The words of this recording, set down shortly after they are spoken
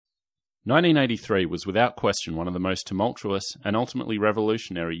1983 was without question one of the most tumultuous and ultimately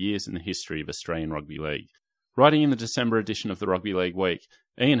revolutionary years in the history of Australian Rugby League. Writing in the December edition of the Rugby League Week,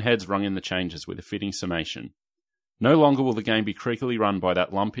 Ian Heads rung in the changes with a fitting summation. No longer will the game be creakily run by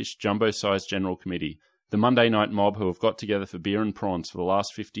that lumpish, jumbo-sized general committee, the Monday night mob who have got together for beer and prawns for the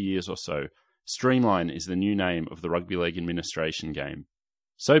last 50 years or so. Streamline is the new name of the Rugby League administration game.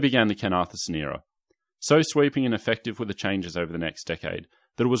 So began the Ken Arthurson era. So sweeping and effective were the changes over the next decade,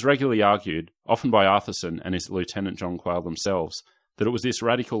 that it was regularly argued, often by Arthurson and his lieutenant John Quayle themselves, that it was this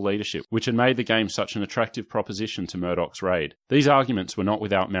radical leadership which had made the game such an attractive proposition to Murdoch's raid. These arguments were not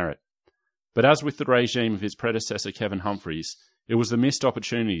without merit. But as with the regime of his predecessor Kevin Humphreys, it was the missed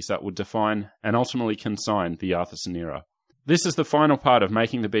opportunities that would define and ultimately consign the Arthurson era. This is the final part of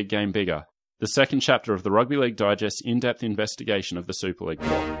making the big game bigger, the second chapter of the Rugby League Digest's in-depth investigation of the Super League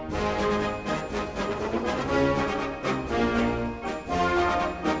plot.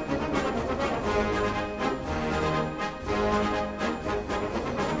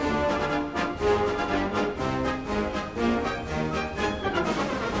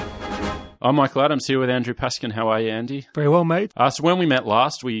 I'm Michael Adams here with Andrew Paskin. How are you, Andy? Very well, mate. So when we met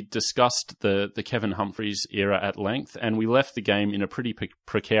last, we discussed the Kevin Humphreys era at length, and we left the game in a pretty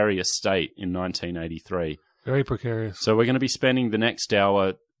precarious state in 1983. Very precarious. So we're going to be spending the next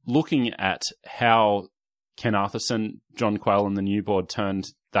hour looking at how Ken Arthurson, John Quayle and the new board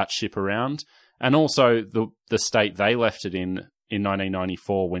turned that ship around, and also the state they left it in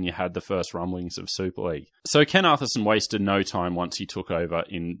 1994 when you had the first rumblings of Super League. So Ken Arthurson wasted no time once he took over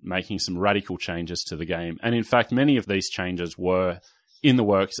in making some radical changes to the game. And in fact, many of these changes were in the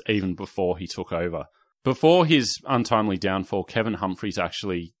works even before he took over. Before his untimely downfall, Kevin Humphreys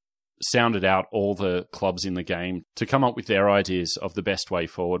actually sounded out all the clubs in the game to come up with their ideas of the best way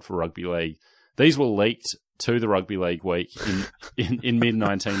forward for rugby league. These were leaked to the Rugby League Week in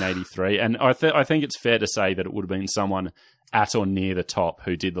mid-1983. And I think it's fair to say that it would have been someone at or near the top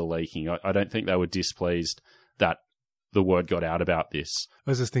who did the leaking. I don't think they were displeased that the word got out about this.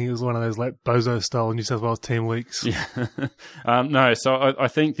 I was just thinking it was one of those like Bozo-style New South Wales team leaks. Yeah. No, so I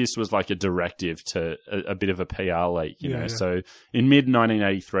think this was like a directive to a bit of a PR leak, you know. So in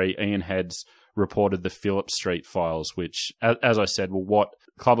mid-1983, Ian Heads reported the Phillip Street files, which, as I said, were what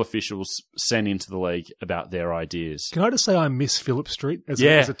club officials sent into the league about their ideas. Can I just say I miss Phillip Street as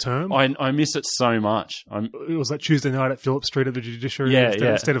a term? I miss it so much. It was like Tuesday night at Phillip Street at the Judiciary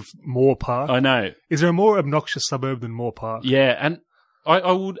instead of Moore Park. I know. Is there a more obnoxious suburb than Moore Park? Yeah, and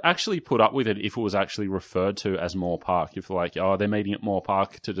I would actually put up with it if it was actually referred to as Moore Park. If like, they're meeting at Moore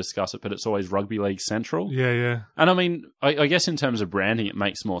Park to discuss it, but it's always Rugby League Central. Yeah. And I mean, I guess in terms of branding, it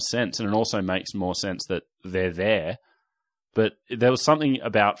makes more sense, and it also makes more sense that they're there. But there was something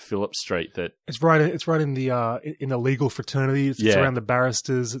about Phillip Street that it's right in the legal fraternity. It's around the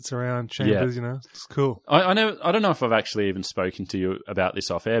barristers. It's around Chambers. You know, it's cool. I don't know if I've actually even spoken to you about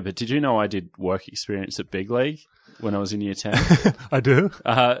this off air, but did you know I did work experience at Big League when I was in year 10? I do.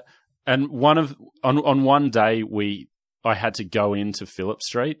 And on one day I had to go into Phillip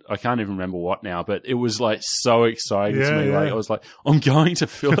Street. I can't even remember what now, but it was like so exciting to me. Like I was like, I'm going to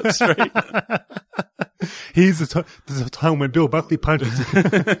Phillip Street. Here's the time when Bill Buckley punches.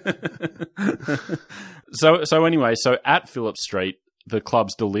 So anyway, at Phillip Street, the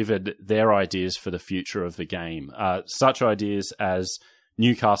clubs delivered their ideas for the future of the game. Such ideas as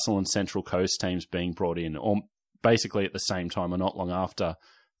Newcastle and Central Coast teams being brought in, or basically at the same time or not long after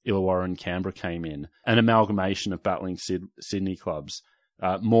Illawarra and Canberra came in, an amalgamation of battling Sydney clubs,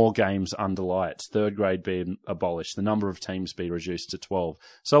 more games under lights, third grade be abolished, the number of teams be reduced to 12.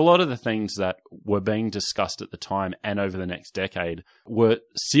 So a lot of the things that were being discussed at the time and over the next decade were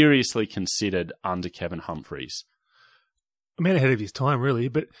seriously considered under Kevin Humphreys. A man ahead of his time, really,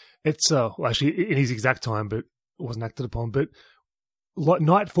 but it's actually in his exact time, but it wasn't acted upon. But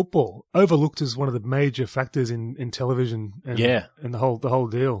night football overlooked as one of the major factors in television and the whole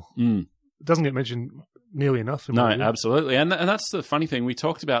deal. It doesn't get mentioned nearly enough. No, absolutely. And that's the funny thing. We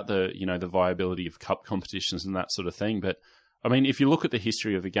talked about the viability of cup competitions and that sort of thing. But I mean, if you look at the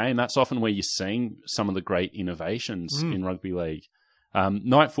history of the game, that's often where you're seeing some of the great innovations in rugby league.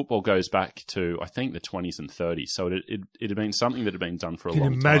 Night football goes back to, I think, the 20s and 30s. So it had been something that had been done for a long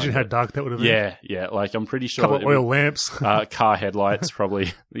time. Can you imagine how dark that would have been? Yeah. Like, I'm pretty sure. A couple of oil lamps. Car headlights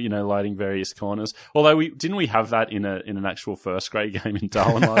probably, lighting various corners. Although didn't we have that in an actual first grade game in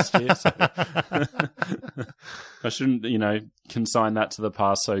Darwin last year? So I shouldn't, consign that to the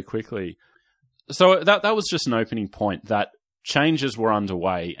past so quickly. So that was just an opening point, that changes were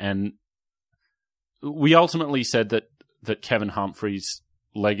underway, and we ultimately said that Kevin Humphreys'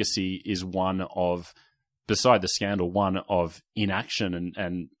 legacy is one of beside the scandal, one of inaction,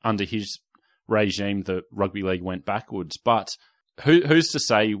 and under his regime, the rugby league went backwards. But who's to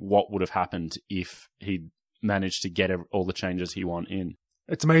say what would have happened if he'd managed to get all the changes he wanted in?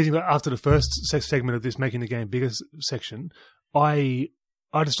 It's amazing that after the first segment of this Making the Game Bigger section, I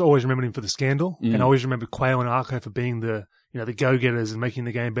just always remembered him for the scandal, and I always remember Quayle and Arco for being the go-getters and making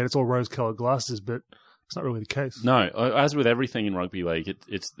the game better. It's all rose-coloured glasses, but it's not really the case. No, as with everything in rugby league,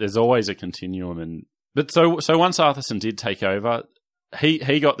 there's always a continuum. But so once Arthurson did take over,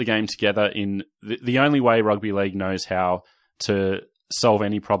 he got the game together in the only way rugby league knows how to solve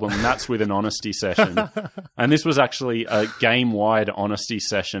any problem, and that's with an honesty session. And this was actually a game-wide honesty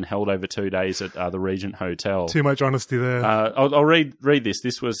session held over 2 days at the Regent Hotel. Too much honesty there. I'll read this.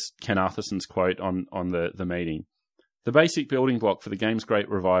 This was Ken Arthurson's quote on the meeting. The basic building block for the game's great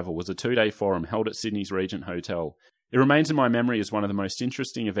revival was a 2-day forum held at Sydney's Regent Hotel. It remains in my memory as one of the most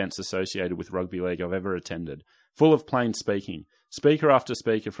interesting events associated with rugby league I've ever attended, full of plain speaking. Speaker after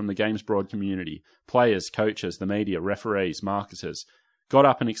speaker from the game's broad community, players, coaches, the media, referees, marketers, got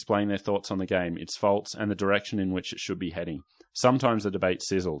up and explained their thoughts on the game, its faults, and the direction in which it should be heading. Sometimes the debate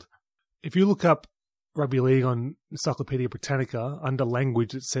sizzled. If you look up rugby league on Encyclopedia Britannica, under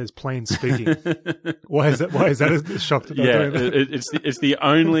language it says plain speaking. Why is that a shock? It's the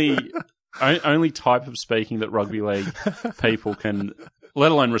only type of speaking that rugby league people can,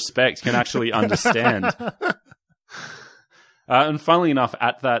 let alone respect, can actually understand. And funnily enough,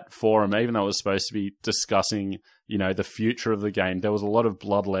 at that forum, even though it was supposed to be discussing, the future of the game, there was a lot of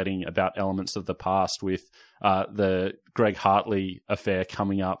bloodletting about elements of the past, with the Greg Hartley affair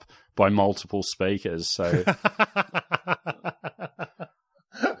coming up by multiple speakers. So,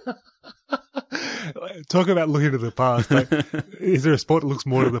 talk about looking to the past. Like, is there a sport that looks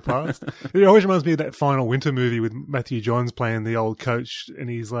more to the past? It always reminds me of that Final Winter movie with Matthew Johns playing the old coach, and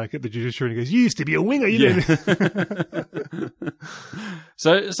he's like at the judiciary and he goes, "You used to be a winger, you know."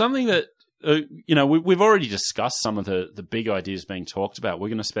 So something that we've already discussed some of the big ideas being talked about. We're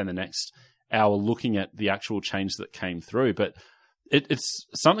going to spend the next hour looking at the actual change that came through, but it's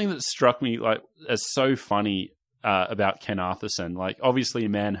something that struck me as so funny about Ken Arthurson. Like, obviously a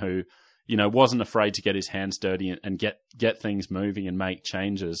man who wasn't afraid to get his hands dirty and get things moving and make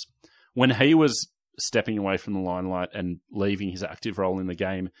changes. When he was stepping away from the limelight and leaving his active role in the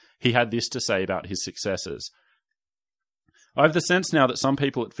game, he had this to say about his successors. I have the sense now that some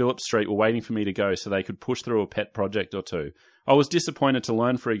people at Phillip Street were waiting for me to go so they could push through a pet project or two. I was disappointed to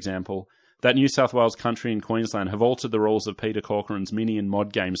learn, for example, that New South Wales Country and Queensland have altered the rules of Peter Corcoran's mini and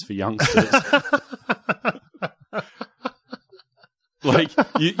mod games for youngsters. Like,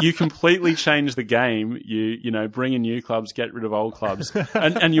 you completely change the game. You bring in new clubs, get rid of old clubs,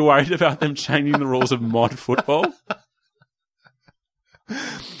 and you're worried about them changing the rules of mod football.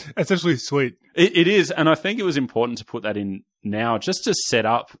 It's actually sweet. It is, and I think it was important to put that in now, just to set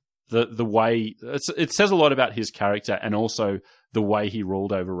up the way. It says a lot about his character and also the way he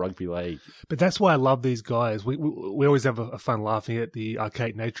ruled over rugby league. But that's why I love these guys. We always have a fun laughing at the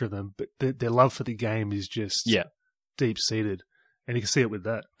archaic nature of them, but their love for the game is just deep-seated. And you can see it with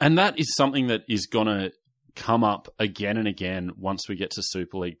that. And that is something that is going to come up again and again once we get to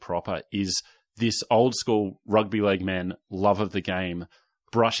Super League proper, is this old school rugby league man love of the game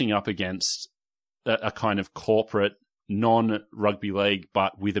brushing up against a kind of corporate non-rugby league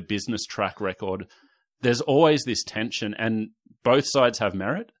but with a business track record. There's always this tension, and both sides have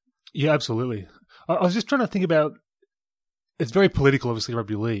merit. Yeah, absolutely. I was just trying to think about, it's very political, obviously,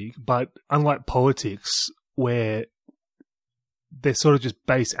 rugby league, but unlike politics where they're sort of just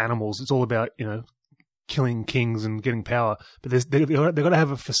base animals. It's all about, killing kings and getting power. But they've got to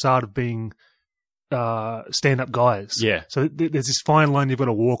have a facade of being stand-up guys. Yeah. So there's this fine line you've got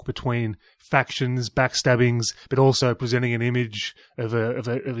to walk between factions, backstabbings, but also presenting an image of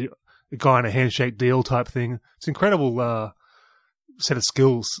a guy in a handshake deal type thing. It's an incredible set of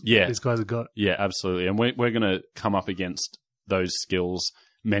skills these guys have got. Yeah, absolutely. And we're going to come up against those skills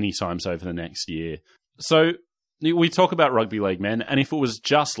many times over the next year. So we talk about rugby league men, and if it was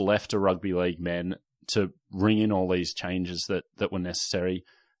just left to rugby league men to ring in all these changes that were necessary,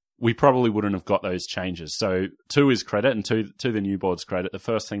 we probably wouldn't have got those changes. So to his credit and to the new board's credit, the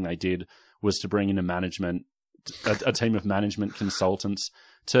first thing they did was to bring in a team of management consultants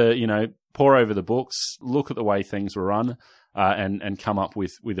to, pore over the books, look at the way things were run, and come up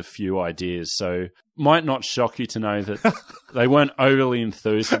with a few ideas. So might not shock you to know that they weren't overly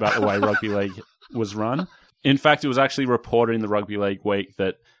enthused about the way rugby league was run. In fact, it was actually reported in the Rugby League Week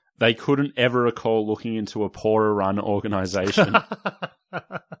that they couldn't ever recall looking into a poorer run organisation.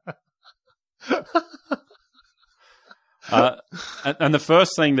 And the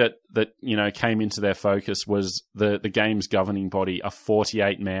first thing that came into their focus was the game's governing body, a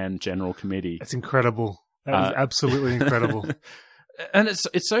 48-man general committee. That's incredible. That is absolutely incredible. And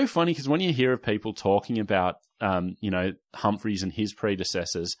it's so funny because when you hear of people talking about Humphreys and his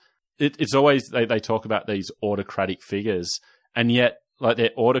predecessors, it's always they talk about these autocratic figures, and yet like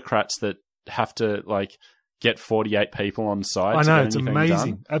they're autocrats that have to like get 48 people on side. I know, it's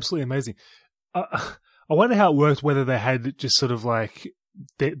amazing, done. Absolutely amazing. I wonder how it worked. Whether they had just sort of like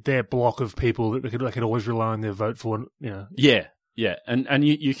their block of people that they could always rely on their vote for. Yeah. And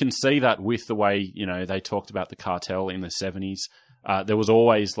you can see that with the way they talked about the cartel in the 70s. There was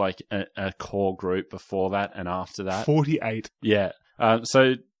always like a core group before that and after that. 48. Yeah.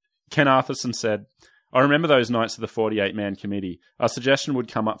 So Ken Arthurson said, I remember those nights of the 48-man committee. A suggestion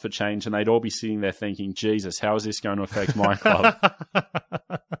would come up for change and they'd all be sitting there thinking, Jesus, how is this going to affect my club?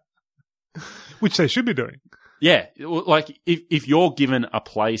 Which they should be doing. Yeah. Like if you're given a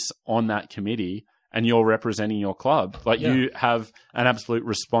place on that committee and you're representing your club, you have an absolute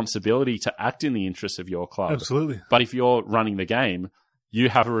responsibility to act in the interests of your club. Absolutely. But if you're running the game, you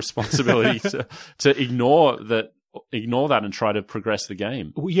have a responsibility to ignore that and try to progress the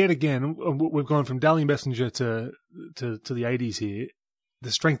game. Well, yet again, we've gone from Dally Messenger to the 80s here.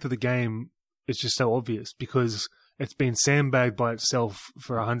 The strength of the game is just so obvious because it's been sandbagged by itself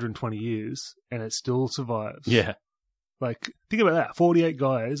for 120 years and it still survives. Yeah. Like, think about that. 48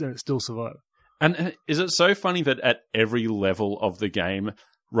 guys and it still survived. And is it so funny that at every level of the game,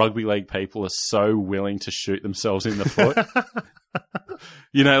 rugby league people are so willing to shoot themselves in the foot?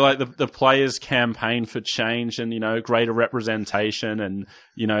 Like the players campaign for change and, greater representation and,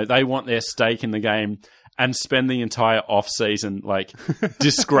 they want their stake in the game and spend the entire off season like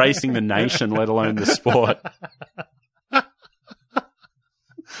disgracing the nation, let alone the sport.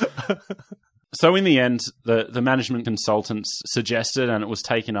 So in the end, the management consultants suggested, and it was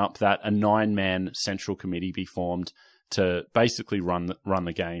taken up, that a 9-man central committee be formed to basically run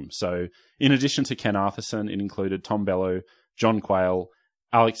the game. So in addition to Ken Arthurson, it included Tom Bellew, John Quayle,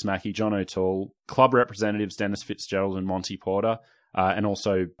 Alex Mackey, John O'Toole, club representatives Dennis Fitzgerald and Monty Porter, and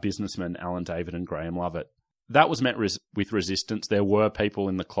also businessmen Alan David and Graham Lovett. That was met with resistance. There were people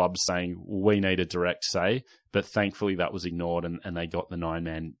in the club saying, we need a direct say, but thankfully that was ignored and they got the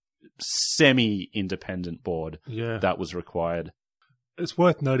 9-man semi-independent board that was required. It's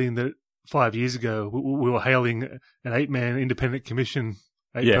worth noting that 5 years ago, we were hailing an 8-man independent commission.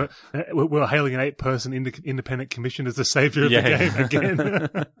 We were hailing an 8-person independent commission as the saviour of the game again.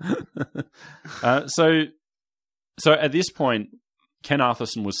 So at this point, Ken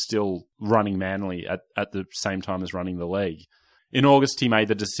Arthurson was still running Manly at the same time as running the league. In August, he made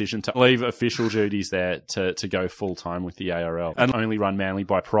the decision to leave official duties there to go full-time with the ARL and only run Manly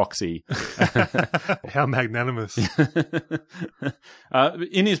by proxy. How magnanimous.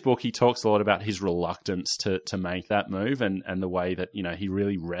 In his book, he talks a lot about his reluctance to make that move and the way that, he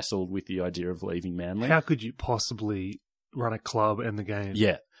really wrestled with the idea of leaving Manly. How could you possibly run a club and the game?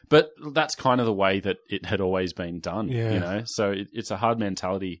 Yeah. But that's kind of the way that it had always been done, So it's a hard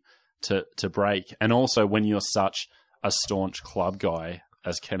mentality to break. And also when you're such a staunch club guy,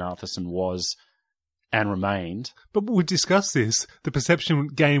 as Ken Arthurson was and remained. But we discussed this. The perception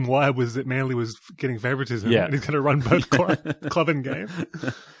game-wide was that Manly was getting favouritism and he's going to run both club and game.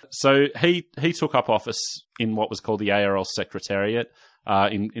 So he took up office in what was called the ARL Secretariat,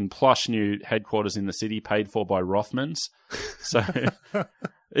 in plush new headquarters in the city, paid for by Rothmans. So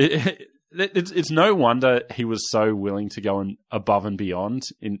it's no wonder he was so willing to go above and beyond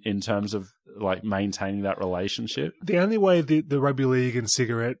in terms of like maintaining that relationship. The only way the rugby league and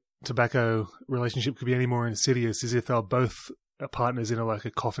cigarette tobacco relationship could be any more insidious is if they were both partners in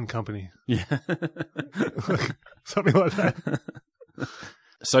a coffin company. Yeah. Something like that.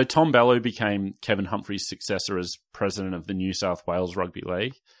 So Tom Bellew became Kevin Humphreys' successor as president of the New South Wales Rugby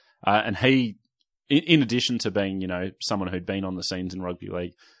League. And he, in addition to being, someone who'd been on the scenes in rugby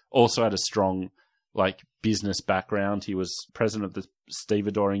league, also had a strong business background. He was president of the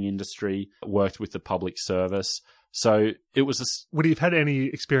stevedoring industry, worked with the public service. So it was would he have had any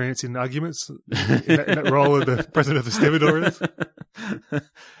experience in arguments in that role of the president of the stevedorers?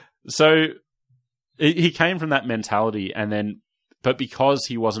 So he came from that mentality, but because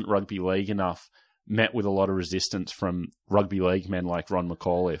he wasn't rugby league enough, met with a lot of resistance from rugby league men like Ron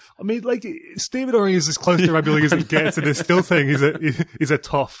McAuliffe. I mean, stevedoring is as close to rugby league as it gets, and they're still saying he's a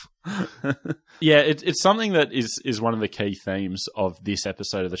toff. Yeah, it's something that is one of the key themes of this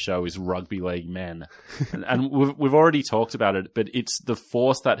episode of the show is rugby league men. And we've already talked about it, but it's the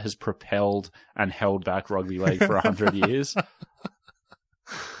force that has propelled and held back rugby league for 100 years.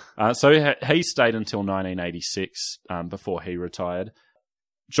 So he stayed until 1986 before he retired.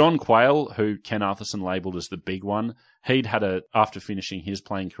 John Quayle, who Ken Arthurson labelled as the big one, after finishing his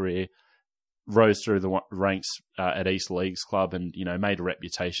playing career, rose through the ranks at East Leagues Club and, made a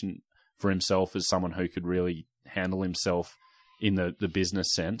reputation for himself as someone who could really handle himself in the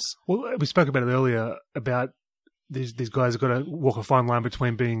business sense. Well, we spoke about it earlier about these guys have got to walk a fine line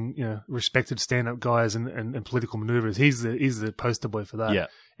between being respected stand-up guys and political manoeuvres. He's the poster boy for that. Yeah.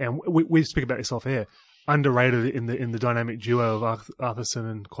 And we speak about this off air. Underrated in the dynamic duo of Arthurson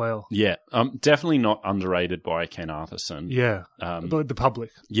and Quayle. Yeah, definitely not underrated by Ken Arthurson. Yeah, but the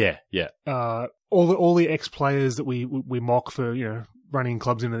public. Yeah. All the ex-players that we mock for running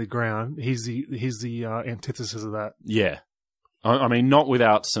clubs into the ground. He's the antithesis of that. Yeah, I mean, not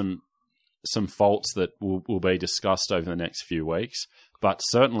without some faults that will be discussed over the next few weeks, but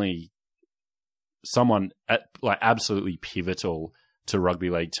certainly someone absolutely pivotal to rugby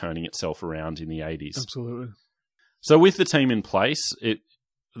league turning itself around in the 80s. Absolutely. So with the team in place,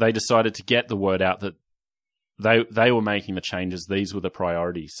 they decided to get the word out that they were making the changes. These were the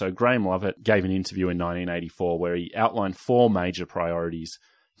priorities. So Graham Lovett gave an interview in 1984 where he outlined 4 major priorities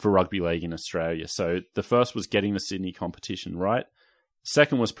for rugby league in Australia. So the first was getting the Sydney competition right.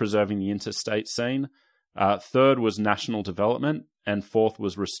 Second was preserving the interstate scene. Third was national development. And fourth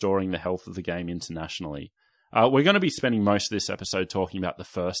was restoring the health of the game internationally. We're going to be spending most of this episode talking about the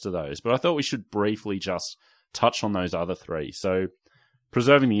first of those, but I thought we should briefly just touch on those other 3. So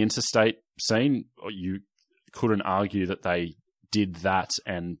preserving the interstate scene, you couldn't argue that they did that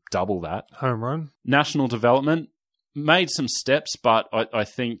and double that. Home run. National development made some steps, but I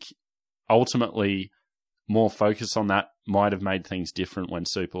think ultimately more focus on that might have made things different when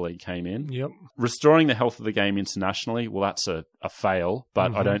Super League came in. Yep. Restoring the health of the game internationally, well, that's a fail,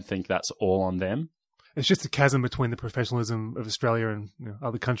 but I don't think that's all on them. It's just a chasm between the professionalism of Australia and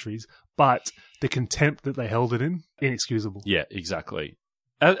other countries, but the contempt that they held it in, inexcusable. Yeah, exactly.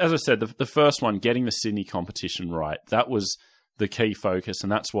 As I said, the first one, getting the Sydney competition right, that was the key focus,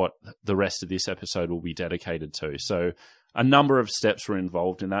 and that's what the rest of this episode will be dedicated to. So a number of steps were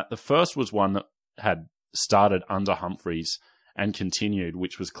involved in that. The first was one that had started under Humphreys and continued,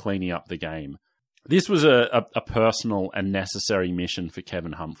 which was cleaning up the game. This was a personal and necessary mission for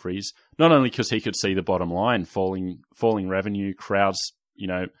Kevin Humphreys, not only because he could see the bottom line, falling revenue, crowds,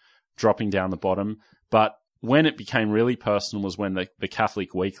 dropping down the bottom, but when it became really personal was when the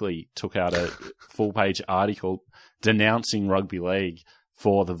Catholic Weekly took out a full-page article denouncing rugby league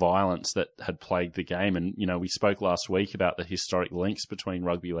for the violence that had plagued the game. And, we spoke last week about the historic links between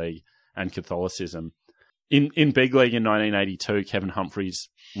rugby league and Catholicism. In Big League in 1982, Kevin Humphreys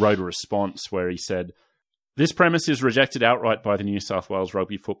wrote a response where he said, "This premise is rejected outright by the New South Wales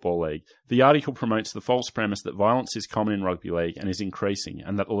Rugby Football League. The article promotes the false premise that violence is common in rugby league and is increasing,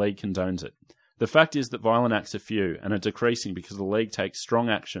 and that the league condones it. The fact is that violent acts are few and are decreasing because the league takes strong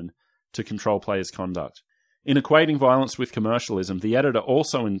action to control players' conduct. In equating violence with commercialism, the editor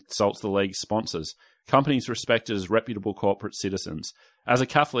also insults the league's sponsors, companies respected as reputable corporate citizens. As a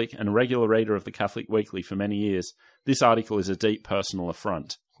Catholic and a regular reader of the Catholic Weekly for many years, this article is a deep personal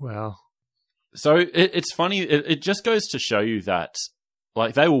affront." Wow. So it's funny. It just goes to show you that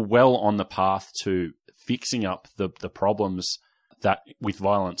they were well on the path to fixing up the problems that with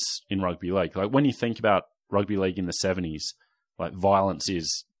violence in rugby league. When you think about rugby league in the 70s, violence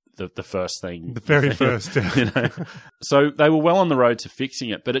is the first thing. The very first. So they were well on the road to fixing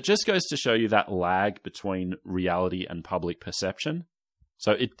it, but it just goes to show you that lag between reality and public perception.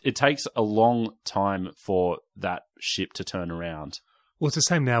 So it takes a long time for that ship to turn around. Well, it's the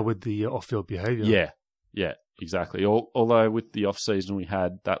same now with the off-field behaviour. Yeah, exactly. Although with the off-season we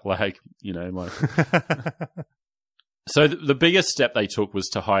had that lag, So the biggest step they took was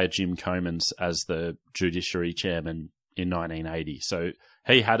to hire Jim Comins as the judiciary chairman in 1980. So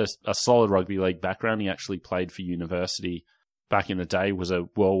he had a solid rugby league background. He actually played for university back in the day, was a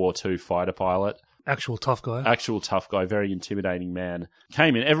World War II fighter pilot. Actual tough guy, very intimidating man.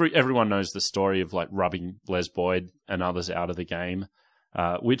 Came in, everyone knows the story of rubbing Les Boyd and others out of the game,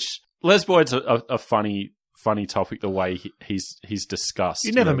 which Les Boyd's a funny topic, the way he's discussed.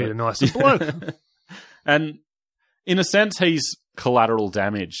 You never meet a nicer bloke. And in a sense, he's collateral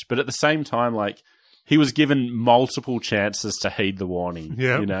damage, but at the same time, he was given multiple chances to heed the warning.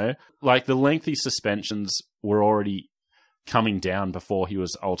 Yeah. The lengthy suspensions were already coming down before he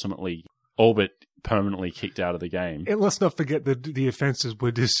was ultimately all but permanently kicked out of the game. And let's not forget that the offences were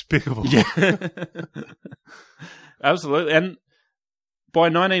despicable. Yeah. Absolutely. And by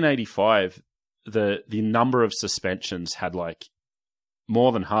 1985, the number of suspensions had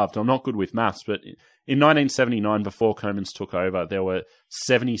more than halved. I'm not good with maths, but in 1979, before Comins took over, there were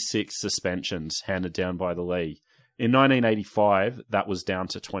 76 suspensions handed down by the league. In 1985, that was down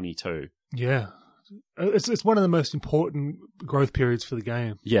to 22. Yeah. It's one of the most important growth periods for the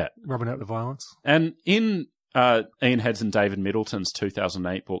game. Yeah. Rubbing out the violence. And in Ian Heads and David Middleton's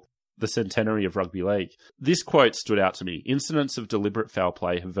 2008 book, The Centenary of Rugby League, this quote stood out to me. Incidents of deliberate foul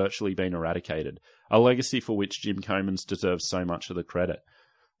play have virtually been eradicated, a legacy for which Jim Comins deserves so much of the credit.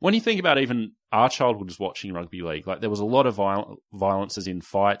 When you think about even our childhood was watching rugby league, like there was a lot of violences in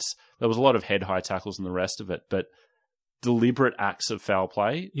fights, there was a lot of head-high tackles and the rest of it, but deliberate acts of foul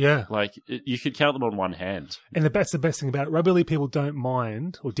play, like you could count them on one hand. And that's the best thing about it. Rugby league people don't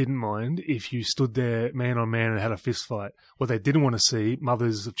mind or didn't mind if you stood there man on man and had a fist fight. What they didn't want to see,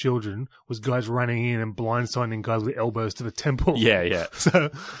 mothers of children, was guys running in and blindsiding guys with elbows to the temple. Yeah. So,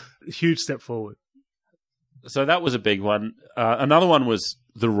 huge step forward. So that was a big one. Another one was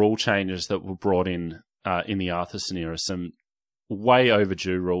the rule changes that were brought in the Arthurson era. Some way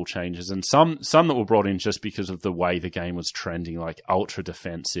overdue rule changes, and some that were brought in just because of the way the game was trending, like ultra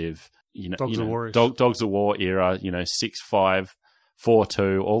defensive, Dogs of War, Dogs of War era, 6-5,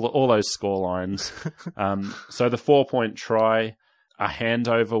 4-2, all those score lines. So the 4-point try, a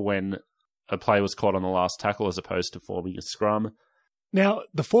handover when a player was caught on the last tackle as opposed to forming a scrum. Now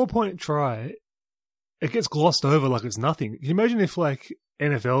the 4-point try, it gets glossed over like it's nothing. Can you imagine if like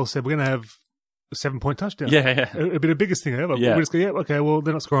NFL said we're going to have a 7-point touchdown? Yeah. It'd be the biggest thing ever. Yeah. We just go, okay, well,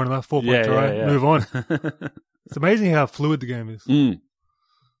 they're not scoring enough. 4-point try, move on. It's amazing how fluid the game is.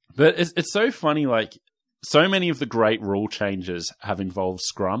 But it's so funny, like, so many of the great rule changes have involved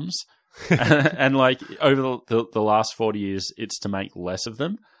scrums. And like, over the last 40 years, it's to make less of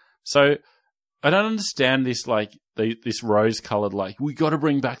them. So I don't understand this, like, this rose-coloured, like, we got to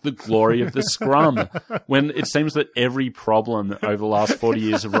bring back the glory of the scrum, when it seems that every problem over the last 40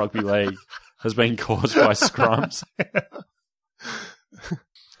 years of rugby league has been caused by scrums.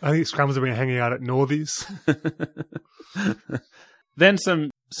 I think scrums have been hanging out at Northies. Then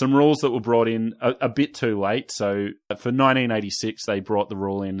some rules that were brought in a bit too late. So for 1986, they brought the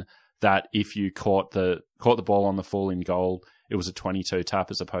rule in that if you caught the ball on the full in goal, it was a 22 tap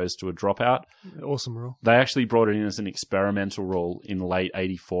as opposed to a dropout. Awesome rule. They actually brought it in as an experimental rule in late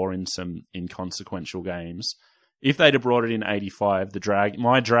 84 in some inconsequential games. If they'd have brought it in 85,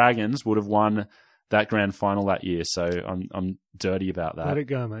 my Dragons would have won that grand final that year. So I'm dirty about that. Let it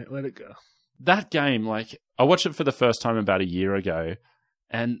go, mate. Let it go. That game, like, I watched it for the first time about a year ago,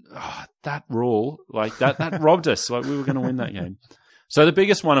 and that rule, like, that robbed us. Like, we were going to win that game. So the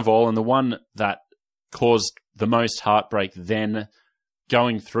biggest one of all, and the one that caused the most heartbreak then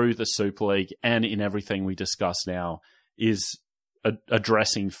going through the Super League and in everything we discuss now, is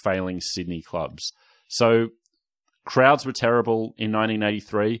addressing failing Sydney clubs. So crowds were terrible in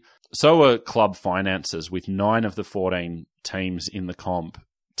 1983. So were club finances, with 9 of the 14 teams in the comp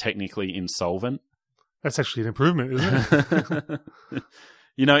technically insolvent. That's actually an improvement, isn't it?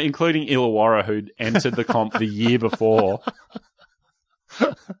 Including Illawarra, who'd entered the comp the year before.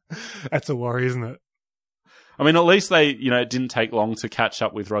 That's a worry, isn't it? I mean, at least they, it didn't take long to catch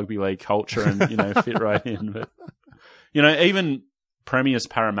up with rugby league culture and, fit right in. But, even Premiers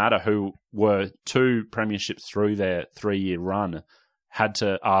Parramatta, who were 2 premierships through their 3-year run, had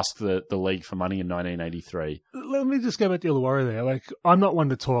to ask the league for money in 1983. Let me just go back to Illawarra there. Like, I'm not one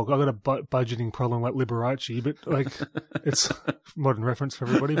to talk. I've got a budgeting problem like Liberace, but like, it's modern reference for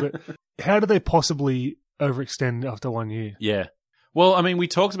everybody. But how did they possibly overextend after 1 year? Yeah. Well, I mean, we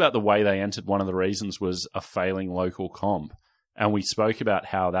talked about the way they entered. One of the reasons was a failing local comp. And we spoke about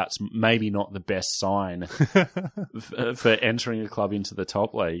how that's maybe not the best sign for entering a club into the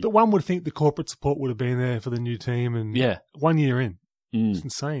top league. But one would think the corporate support would have been there for the new team. And 1 year in. It's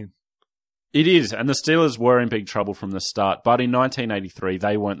insane. It is, and the Steelers were in big trouble from the start. But in 1983,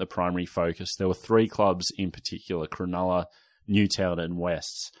 they weren't the primary focus. There were 3 clubs in particular: Cronulla, Newtown, and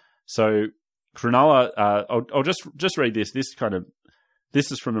Wests. So Cronulla, I'll just read this. This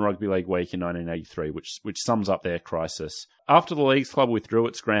is from the Rugby League Week in 1983, which sums up their crisis. After the Leagues Club withdrew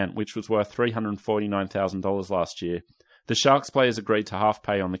its grant, which was worth $349,000 last year, the Sharks players agreed to half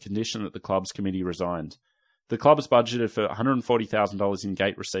pay on the condition that the club's committee resigned. The club has budgeted for $140,000 in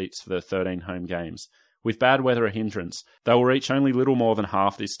gate receipts for the 13 home games. With bad weather a hindrance, they will reach only little more than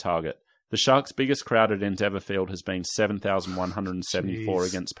half this target. The Sharks' biggest crowd at Endeavour Field has been 7,174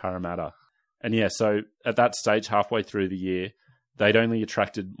 against Parramatta. And so at that stage, halfway through the year, they'd only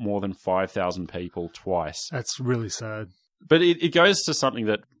attracted more than 5,000 people twice. That's really sad. But it goes to something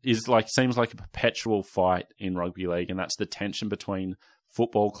that seems like a perpetual fight in rugby league, and that's the tension between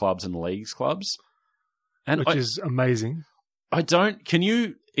football clubs and leagues clubs. Which is amazing. Can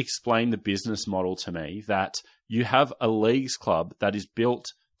you explain the business model to me that you have a leagues club that is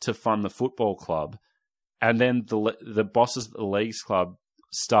built to fund the football club, and then the bosses of the leagues club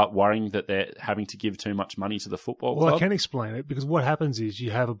start worrying that they're having to give too much money to the football club? Well, I can explain it, because what happens is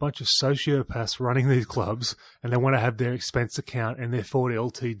you have a bunch of sociopaths running these clubs, and they want to have their expense account and their Ford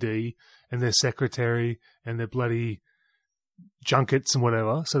LTD and their secretary and their bloody junkets and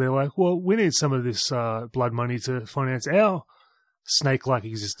whatever. So they're like, well, we need some of this blood money to finance our snake-like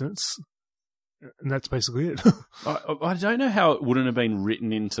existence. And that's basically it. I don't know how it wouldn't have been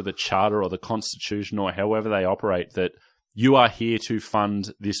written into the charter or the constitution or however they operate that you are here to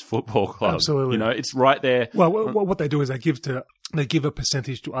fund this football club. Absolutely. You know, it's right there. Well, what they do is they give a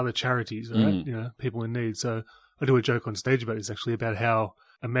percentage to other charities, right? You know, people in need. So I do a joke on stage about this, actually, about how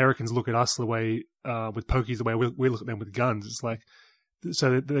Americans look at us the way, with pokies, the way we look at them with guns. It's like,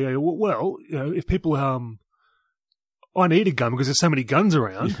 so they go, well, you know, if people, I need a gun because there's so many guns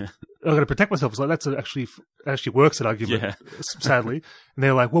around. Yeah. I've got to protect myself. It's like, that's actually works, that argument, sadly. And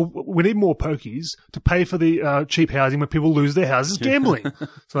they're like, well, we need more pokies to pay for the cheap housing when people lose their houses gambling.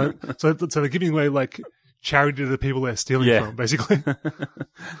 So they're giving away like charity to the people they're stealing from, basically.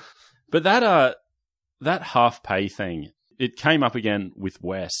 But that half pay thing, it came up again with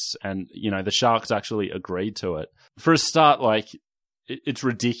West, and you know the Sharks actually agreed to it. For a start, like, it's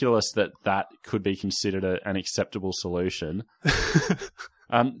ridiculous that could be considered an acceptable solution.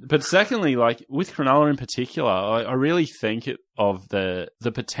 But secondly, like with Cronulla in particular, I really think of the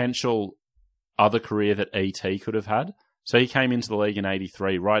potential other career that ET could have had. So he came into the league in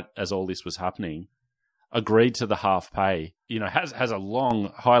 '83, right as all this was happening, agreed to the half pay. You know, has a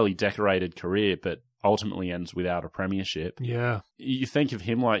long, highly decorated career, but ultimately ends without a premiership. Yeah. You think of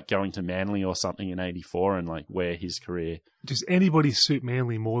him like going to Manly or something in '84 and like where his career... Does anybody suit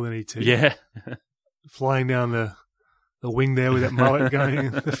Manly more than ET? Yeah. Flying down the wing there with that mullet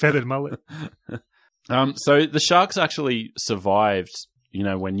going, the feathered mullet. So the Sharks actually survived, you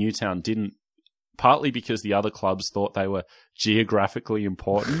know, when Newtown didn't, partly because the other clubs thought they were geographically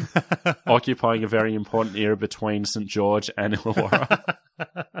important, occupying a very important era between St. George and Illawarra.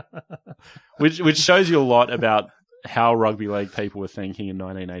 Which shows you a lot about how rugby league people were thinking in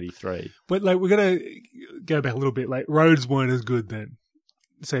 1983. But like, we're going to go back a little bit. Like, roads weren't as good then.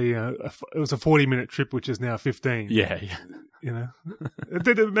 So, you know, it was a 40-minute trip, which is now 15. Yeah. You know,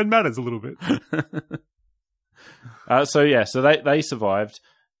 it matters a little bit. So they survived.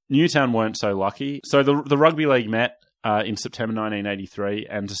 Newtown weren't so lucky. So the rugby league met in September 1983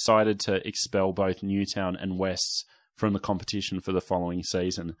 and decided to expel both Newtown and Wests from the competition for the following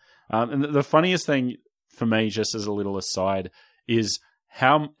season. And the funniest thing for me, just as a little aside, is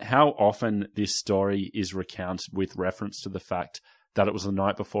how often this story is recounted with reference to the fact that it was the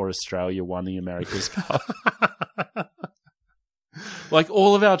night before Australia won the America's Cup. Like,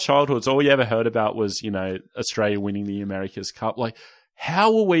 all of our childhoods, all you ever heard about was, you know, Australia winning the America's Cup. Like,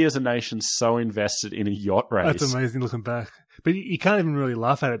 how were we as a nation so invested in a yacht race? That's amazing looking back. But you can't even really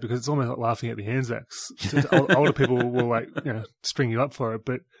laugh at it because it's almost like laughing at the Anzacs. Older people will, like, you know, string you up for it.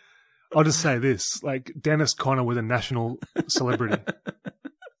 But I'll just say this, like, Dennis Conner was a national celebrity.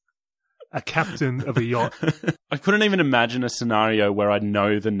 A captain of a yacht. I couldn't even imagine a scenario where I'd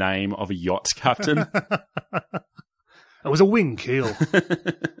know the name of a yacht's captain. It was a wing keel.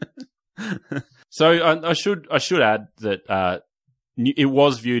 So I should add that it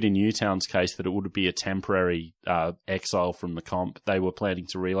was viewed in Newtown's case that it would be a temporary exile from the comp. They were planning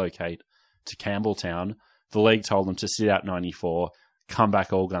to relocate to Campbelltown. The league told them to sit out 94, come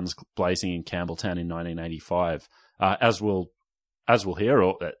back all guns blazing in Campbelltown in 1985. As we'll hear,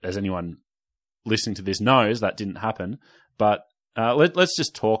 or as anyone listening to this knows, that didn't happen. But let's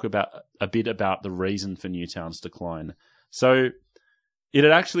just talk a bit about the reason for Newtown's decline. So it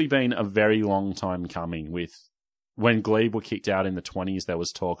had actually been a very long time coming. With when Glebe were kicked out in the 1920s, there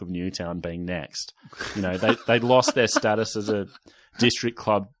was talk of Newtown being next. You know, they'd lost their status as a district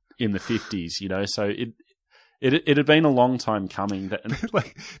club in the 1950s. You know, so it had been a long time coming.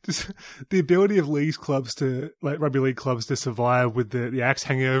 Like, just the ability of leagues clubs to, like, rugby league clubs to survive with the axe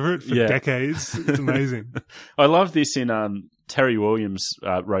hanging over it for decades. It's amazing. I love this in Terry Williams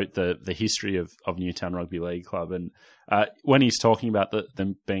wrote the history of Newtown Rugby League Club, and when he's talking about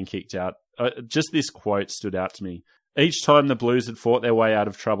them being kicked out, just this quote stood out to me. Each time the Blues had fought their way out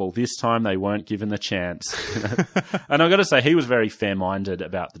of trouble, this time they weren't given the chance. And I've got to say, he was very fair-minded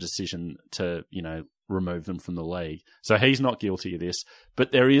about the decision to, you know, remove them from the league. So he's not guilty of this.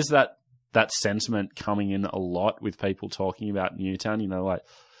 But there is that sentiment coming in a lot with people talking about Newtown, you know, like,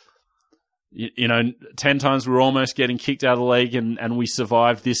 you know, 10 times we were almost getting kicked out of the league and we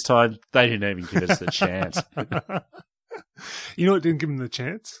survived. This time they didn't even give us the chance. You know what didn't give them the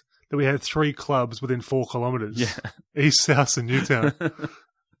chance? That we had 3 clubs within 4 kilometres. Yeah. East, South and Newtown.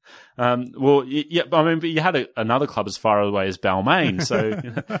 Well, yeah, I mean, but you had another club as far away as Balmain, so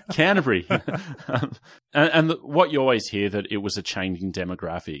Canterbury. And what you always hear, that it was a changing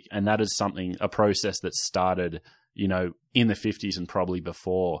demographic, and that is a process that started, in the 50s and probably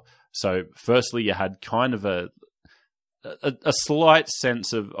before. So firstly, you had kind of a slight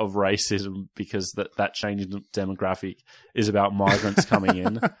sense of racism, because that changing demographic is about migrants coming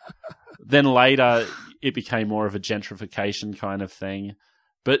in. Then later, it became more of a gentrification kind of thing.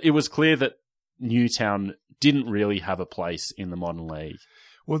 But it was clear that Newtown didn't really have a place in the modern league.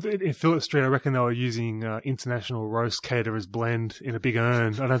 Well, in Phillip Street, I reckon they were using International Roast Caterers blend in a big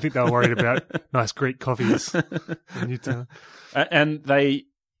urn. I don't think they were worried about nice Greek coffees in Newtown. And they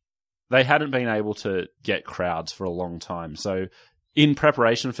hadn't been able to get crowds for a long time. So in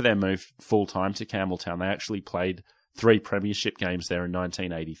preparation for their move full-time to Campbelltown, they actually played 3 premiership games there in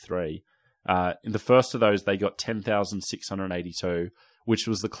 1983. In the first of those, they got 10,682, which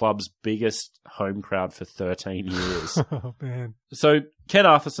was the club's biggest home crowd for 13 years. Oh, man. So Ken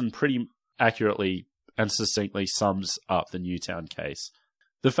Arthurson pretty accurately and succinctly sums up the Newtown case.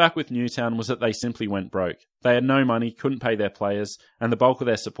 The fact with Newtown was that they simply went broke. They had no money, couldn't pay their players, and the bulk of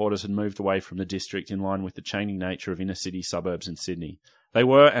their supporters had moved away from the district in line with the changing nature of inner-city suburbs in Sydney. They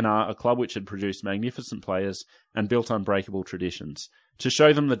were and are a club which had produced magnificent players and built unbreakable traditions. To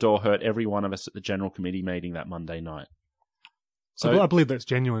show them the door hurt every one of us at the General Committee meeting that Monday night. So I believe that's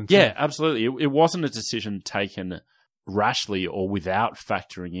genuine too. Yeah, absolutely. It wasn't a decision taken rashly or without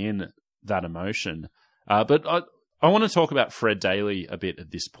factoring in that emotion. But I want to talk about Fred Daly a bit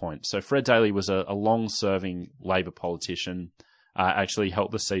at this point. So Fred Daly was a long-serving Labor politician, actually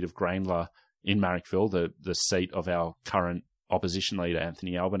held the seat of Graindler in Marrickville, the seat of our current opposition leader,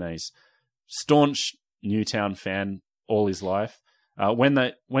 Anthony Albanese. Staunch Newtown fan all his life.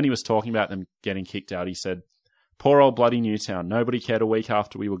 When he was talking about them getting kicked out, he said, "Poor old bloody Newtown. Nobody cared a week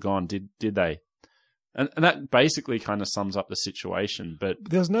after we were gone, did they?" And that basically kind of sums up the situation. But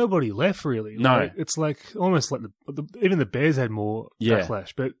there's nobody left, really. No. It's like almost like even the Bears had more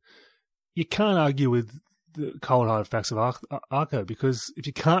backlash. But you can't argue with the cold hard facts of Arco, because if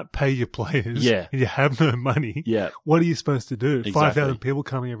you can't pay your players and you have no money, what are you supposed to do? Exactly. 5,000 people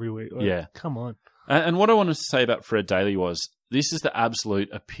coming every week. Come on. And what I wanted to say about Fred Daly was, this is the absolute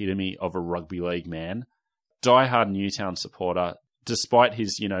epitome of a rugby league man. Diehard Newtown supporter, despite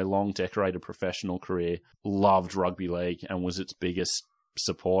his, long decorated professional career, loved rugby league and was its biggest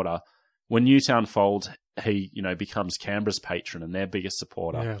supporter. When Newtown folds, he, becomes Canberra's patron and their biggest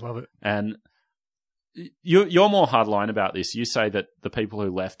supporter. Yeah, love it. And you're more hardline about this. You say that the people who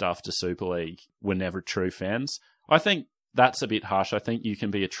left after Super League were never true fans. I think that's a bit harsh. I think you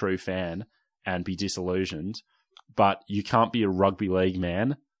can be a true fan and be disillusioned, but you can't be a rugby league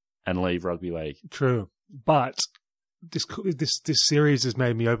man and leave rugby league. True. But this series has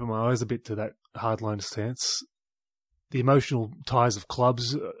made me open my eyes a bit to that hardline stance. The emotional ties of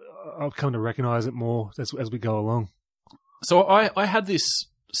clubs, I've come to recognise it more as we go along. So I had this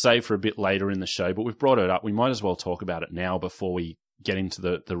saved for a bit later in the show, but we've brought it up. We might as well talk about it now before we get into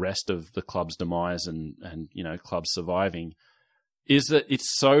the rest of the club's demise and clubs surviving. Is that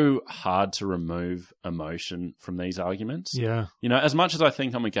it's so hard to remove emotion from these arguments. Yeah. As much as I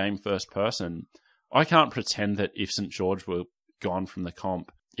think I'm a game first person, I can't pretend that if St. George were gone from the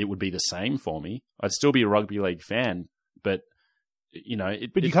comp, it would be the same for me. I'd still be a rugby league fan, but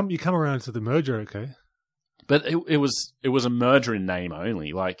But you come around to the merger, okay? But it was a merger in name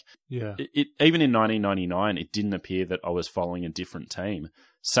only. Like, even in 1999, it didn't appear that I was following a different team.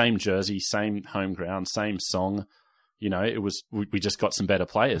 Same jersey, same home ground, same song. It was we just got some better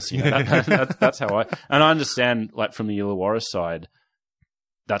players. That's how I understand. Like, from the Illawarra side,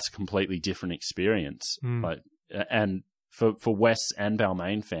 that's a completely different experience. Like, and for West and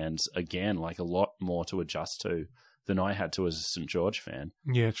Balmain fans, again, like, a lot more to adjust to than I had to as a St. George fan.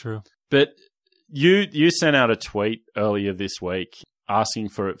 Yeah, true. But you sent out a tweet earlier this week asking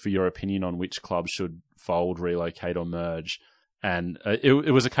for your opinion on which club should fold, relocate, or merge. And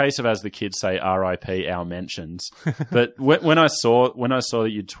it was a case of, as the kids say, RIP our mentions. But when I saw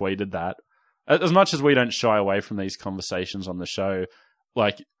that you'd tweeted that, as much as we don't shy away from these conversations on the show,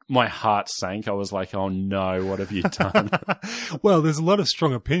 like, my heart sank. I was like, oh no, what have you done? Well, there's a lot of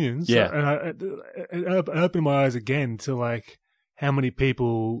strong opinions. Yeah. And I opened my eyes again to, like, how many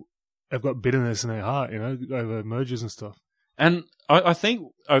people have got bitterness in their heart, over mergers and stuff. And I think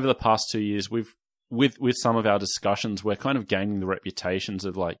over the past 2 years, with some of our discussions, we're kind of gaining the reputations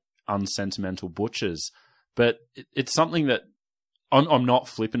of, like, unsentimental butchers. But it's something that I'm not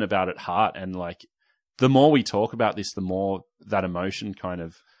flippant about at heart. And, like, the more we talk about this, the more that emotion kind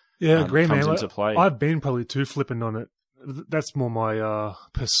of agree, comes man. into play. I've been probably too flippant on it. That's more my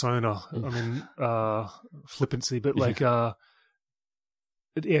persona. I mean, flippancy, but like,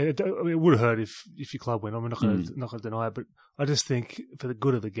 it would hurt if your club went. I'm not going to deny it, but I just think for the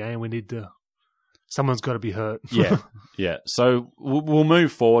good of the game, we need to. Someone's got to be hurt. Yeah. So we'll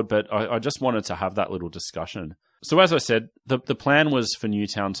move forward, but I just wanted to have that little discussion. So as I said, the plan was for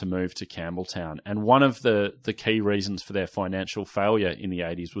Newtown to move to Campbelltown, and one of the key reasons for their financial failure in the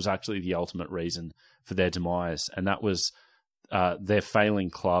 80s was actually the ultimate reason for their demise, and that was their failing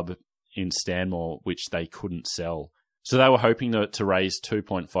club in Stanmore, which they couldn't sell. So they were hoping to raise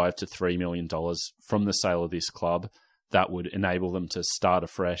 $2.5 to $3 million from the sale of this club that would enable them to start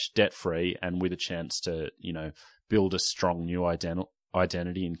afresh, debt-free, and with a chance to, build a strong new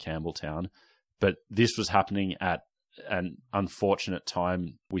identity in Campbelltown. But this was happening at an unfortunate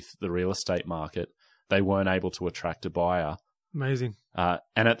time with the real estate market. They weren't able to attract a buyer. Amazing. And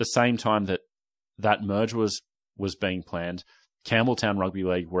at the same time that merge was being planned, Campbelltown Rugby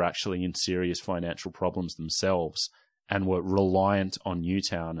League were actually in serious financial problems themselves and were reliant on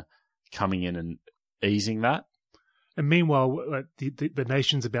Newtown coming in and easing that. And meanwhile, like the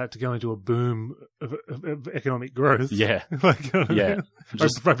nation's about to go into a boom of economic growth. Yeah,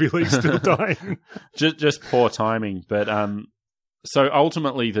 Just rugby league's still dying. just poor timing. But so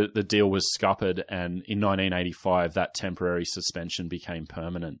ultimately, the deal was scuppered, and in 1985, that temporary suspension became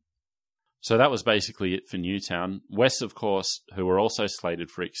permanent. So that was basically it for Newtown. West, of course, who were also slated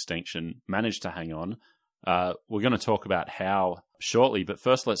for extinction, managed to hang on. We're going to talk about how shortly, but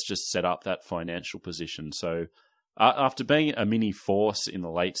first, let's just set up that financial position. So. After being a mini force in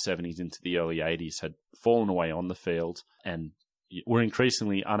the late 70s into the early 80s, had fallen away on the field and were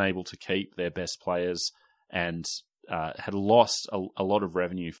increasingly unable to keep their best players and had lost a lot of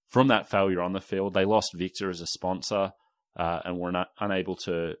revenue from that failure on the field. They lost Victor as a sponsor and were unable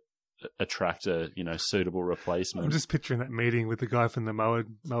to attract a suitable replacement. I'm just picturing that meeting with the guy from the mower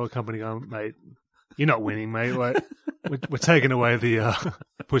company going, mate, you're not winning, mate. Like, we're taking away the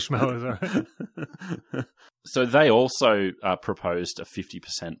push mowers, all right? So they also proposed a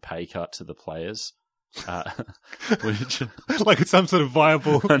 50% pay cut to the players, which like it's some sort of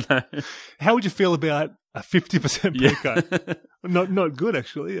viable. How would you feel about a 50% pay cut? Not good,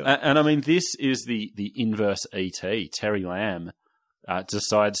 actually. And I mean, this is the inverse ET. Terry Lamb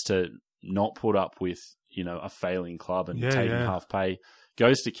decides to not put up with a failing club and taking half pay.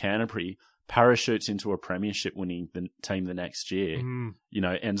 Goes to Canterbury. Parachutes into a premiership winning team the next year,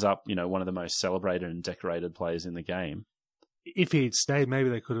 ends up, one of the most celebrated and decorated players in the game. If he had stayed, maybe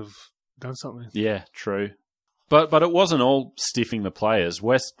they could have done something. Yeah, true. But it wasn't all stiffing the players.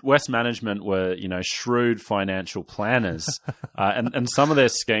 West management were, shrewd financial planners, and some of their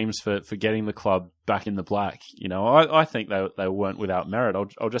schemes for getting the club back in the black, I think they weren't without merit.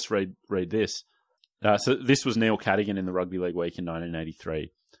 I'll just read this. So this was Neil Cadigan in the Rugby League Week in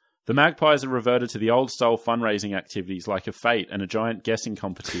 1983. The Magpies have reverted to the old-style fundraising activities like a fete and a giant guessing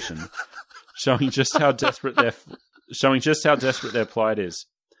competition, showing just how desperate their plight is.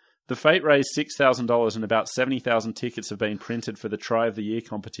 The fete raised $6,000 and about 70,000 tickets have been printed for the Try of the Year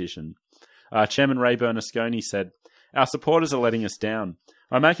competition. Chairman Ray Bernasconi said, "Our supporters are letting us down.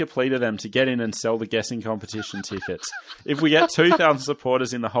 I make a plea to them to get in and sell the guessing competition tickets. If we get 2,000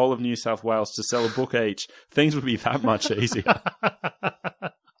 supporters in the whole of New South Wales to sell a book each, things would be that much easier."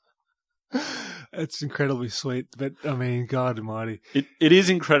 It's incredibly sweet, but I mean, God almighty. It is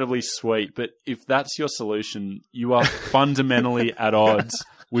incredibly sweet, but if that's your solution, you are fundamentally at odds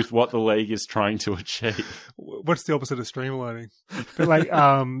with what the league is trying to achieve. What's the opposite of streamlining? But like,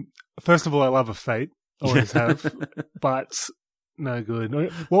 first of all, I love a fete, always have, but no good.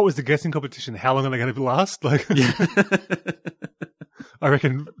 What was the guessing competition? How long are they going to last? Like, I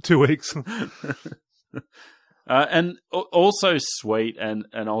reckon 2 weeks. And also sweet and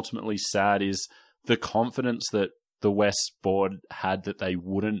ultimately sad is the confidence that the West board had that they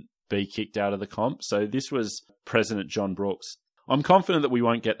wouldn't be kicked out of the comp. So this was President John Brooks. "I'm confident that we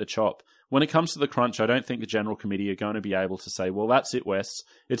won't get the chop. When it comes to the crunch, I don't think the General Committee are going to be able to say, well, that's it, West.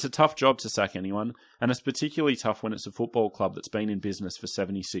 It's a tough job to sack anyone, and it's particularly tough when it's a football club that's been in business for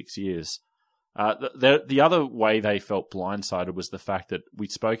 76 years. The other way they felt blindsided was the fact that we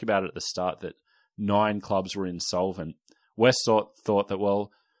spoke about it at the start that 9 clubs were insolvent. West thought that,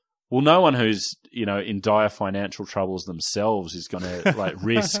 well, no one who's, in dire financial troubles themselves is going to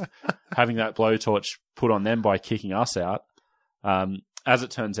risk having that blowtorch put on them by kicking us out. As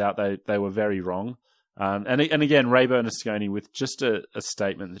it turns out, they were very wrong. And again, Ray Bernasconi with just a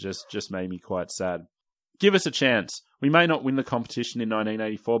statement that just made me quite sad. give us a chance. We may not win the competition in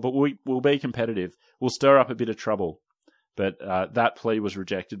 1984, but we'll be competitive. We'll stir up a bit of trouble. But that plea was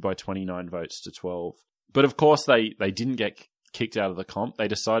rejected by 29 votes to 12. But of course, they didn't get kicked out of the comp. They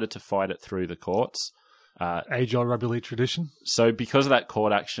decided to fight it through the courts. Age-old rugby league tradition. So because of that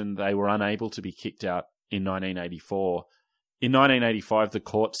court action, they were unable to be kicked out in 1984. In 1985, the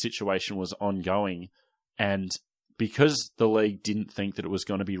court situation was ongoing, and because the league didn't think that it was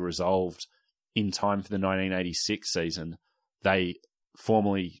going to be resolved in time for the 1986 season, they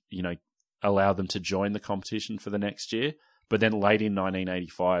formally, allowed them to join the competition for the next year. But then late in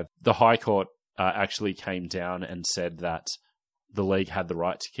 1985, the High Court actually came down and said that the league had the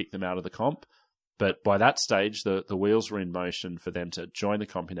right to kick them out of the comp. But by that stage, the wheels were in motion for them to join the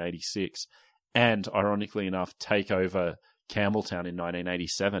comp in 86 and, ironically enough, take over Campbelltown in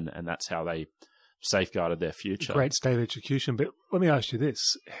 1987, and that's how they safeguarded their future. Great state of execution. But let me ask you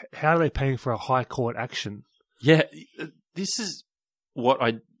this. How are they paying for a High Court action? Yeah, this is what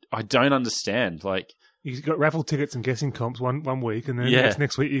I don't understand. Like, you got raffle tickets and guessing comps one week, and then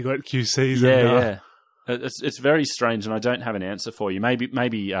next week you got QCs. Yeah. It's very strange, and I don't have an answer for you. Maybe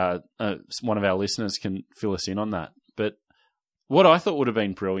one of our listeners can fill us in on that. But what I thought would have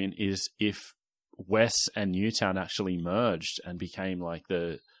been brilliant is if West and Newtown actually merged and became like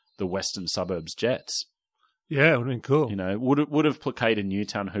the Western Suburbs Jets. Yeah, it would have been cool. Would have placated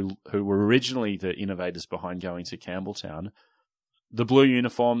Newtown, who were originally the innovators behind going to Campbelltown. The blue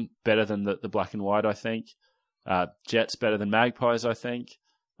uniform better than the black and white, I think. Jets better than Magpies, I think.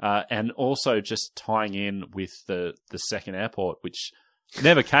 And also just tying in with the second airport, which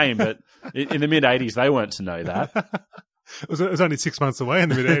never came, but in the mid-'80s, they weren't to know that. It was only 6 months away in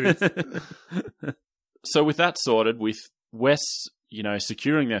the mid-'80s. So with that sorted, with West,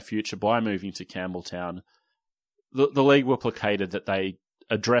 securing their future by moving to Campbelltown, the league were placated that they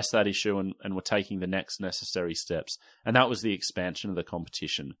addressed that issue and were taking the next necessary steps. And that was the expansion of the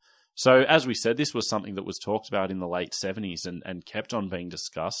competition. So, as we said, this was something that was talked about in the late 70s and kept on being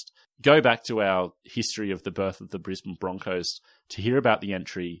discussed. Go back to our history of the birth of the Brisbane Broncos to hear about the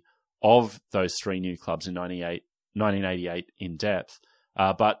entry of those three new clubs in 1988 in depth.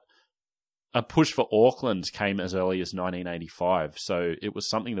 But a push for Auckland came as early as 1985. So, it was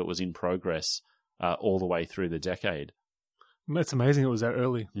something that was in progress all the way through the decade. That's amazing it was that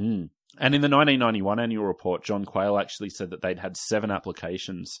early. Mm. And in the 1991 annual report, John Quayle actually said that they'd had 7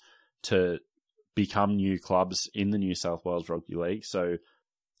 applications to become new clubs in the New South Wales Rugby League. So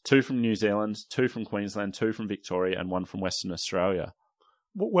 2 from New Zealand, 2 from Queensland, 2 from Victoria, and 1 from Western Australia.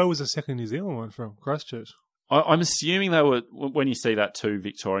 Where was the second New Zealand one from? Christchurch? I'm assuming they were, when you see that 2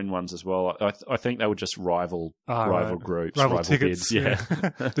 Victorian ones as well, I think they were just rival groups. Rival tickets. Bids, yeah.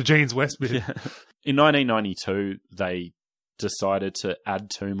 The Jeans West bid. Yeah. In 1992, they decided to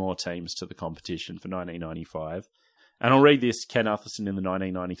add 2 more teams to the competition for 1995. And I'll read this, Ken Utherson, in the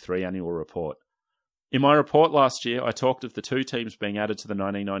 1993 annual report. In my report last year, I talked of the 2 teams being added to the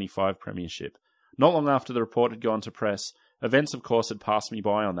 1995 Premiership. Not long after the report had gone to press, events, of course, had passed me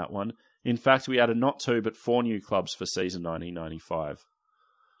by on that one. In fact, we added not 2, but 4 new clubs for season 1995.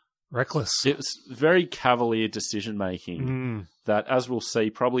 Reckless. It was very cavalier decision-making that, as we'll see,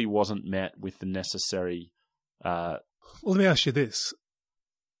 probably wasn't met with the necessary... Well, let me ask you this.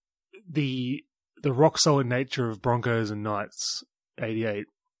 The rock-solid nature of Broncos and Knights, 88,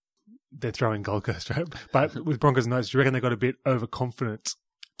 they're throwing Gold Coast, right? But with Broncos and Knights, do you reckon they got a bit overconfident?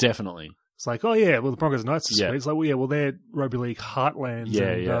 Definitely. It's like, oh yeah, well, the Broncos and Knights are sweet. It's like, they're rugby league heartlands.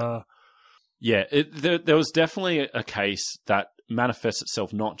 There was definitely a case that manifests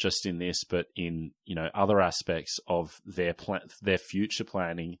itself not just in this, but in other aspects of their future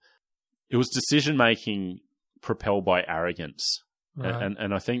planning. It was decision-making propelled by arrogance. Right.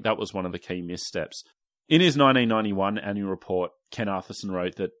 And I think that was one of the key missteps. In his 1991 annual report, Ken Utherson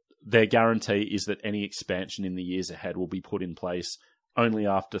wrote that their guarantee is that any expansion in the years ahead will be put in place only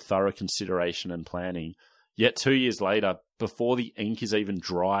after thorough consideration and planning. Yet 2 years later, before the ink is even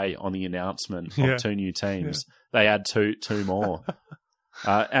dry on the announcement of 2 new teams, they add two more.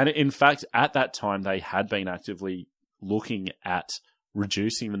 And in fact, at that time, they had been actively looking at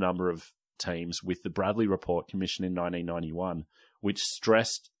reducing the number of teams with the Bradley Report commissioned in 1991, which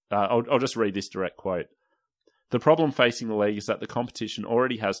stressed, I'll just read this direct quote. The problem facing the league is that the competition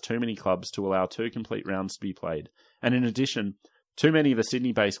already has too many clubs to allow 2 complete rounds to be played. And in addition, too many of the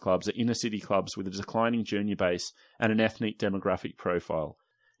Sydney-based clubs are inner-city clubs with a declining junior base and an ethnic demographic profile.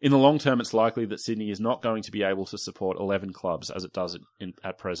 In the long term, it's likely that Sydney is not going to be able to support 11 clubs as it does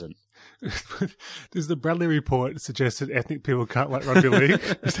at present. Does the Bradley Report suggest that ethnic people can't like rugby league?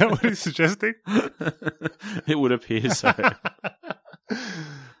 Is that what he's suggesting? It would appear so.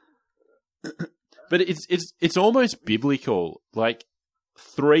 But it's almost biblical. Like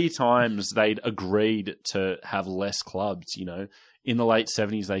 3 times they'd agreed to have less clubs, you know. In the late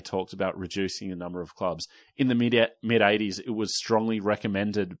 70s, they talked about reducing the number of clubs. In the mid 80s, it was strongly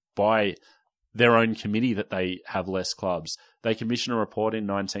recommended by their own committee that they have less clubs. They commissioned a report in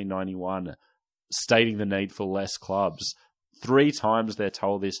 1991 stating the need for less clubs. 3 times they're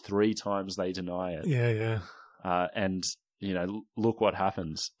told this, 3 times they deny it. Yeah. And, you know, look what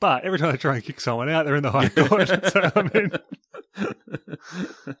happens. But every time they try and kick someone out, they're in the High Court. So, I mean...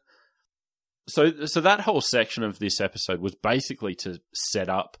 So that whole section of this episode was basically to set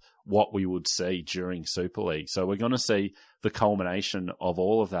up what we would see during Super League. So we're going to see the culmination of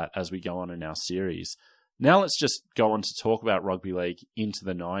all of that as we go on in our series. Now let's just go on to talk about rugby league into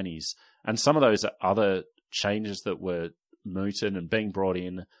the 90s and some of those other changes that were mooted and being brought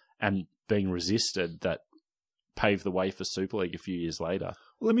in and being resisted that paved the way for Super League a few years later.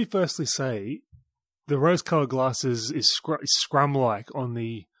 Well, let me firstly say the rose-coloured glasses is scrum-like on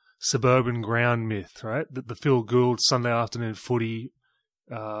the suburban ground myth, right? The Phil Gould Sunday afternoon footy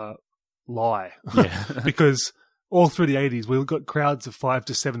lie. Yeah. Because all through the 80s, we got crowds of 5,000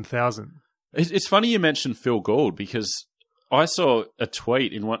 to 7,000. It's funny you mentioned Phil Gould because I saw a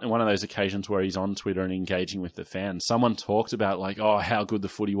tweet in one of those occasions where he's on Twitter and engaging with the fans. Someone talked about like, oh, how good the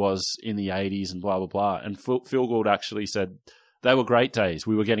footy was in the 80s and blah, blah, blah. And Phil Gould actually said, they were great days.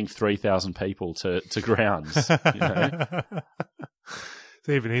 We were getting 3,000 people to grounds, you know?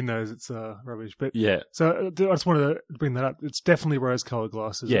 So even he knows it's rubbish. But yeah. So I just wanted to bring that up. It's definitely rose-coloured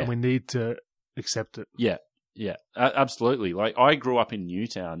glasses, and we need to accept it. Yeah, absolutely. Like I grew up in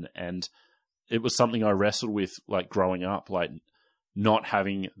Newtown, and it was something I wrestled with, like growing up, like not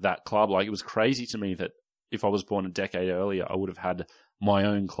having that club. Like it was crazy to me that if I was born a decade earlier, I would have had my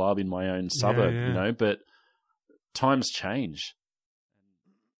own club in my own suburb, you know. But times change,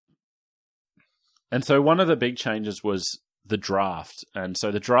 and so one of the big changes was the draft. And so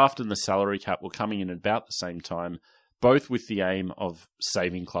the draft and the salary cap were coming in at about the same time, both with the aim of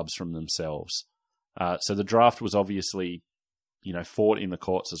saving clubs from themselves. So the draft was obviously, you know, fought in the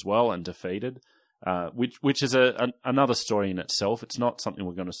courts as well and defeated, which is another story in itself. It's not something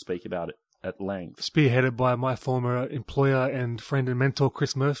we're going to speak about at length. Spearheaded by my former employer and friend and mentor,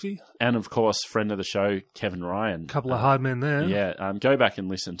 Chris Murphy. And, of course, friend of the show, Kevin Ryan. Couple of hard men there. Yeah, go back and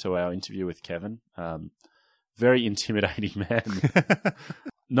listen to our interview with Kevin. Very intimidating man.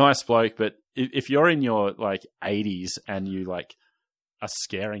 Nice bloke, but if you're in your like 80s and you like are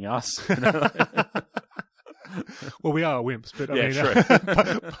scaring us, you know? Well, we are wimps, but I mean, true.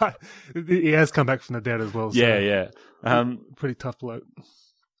 but he has come back from the dead as well. So Yeah. Pretty tough bloke.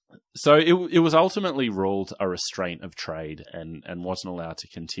 So it was ultimately ruled a restraint of trade and wasn't allowed to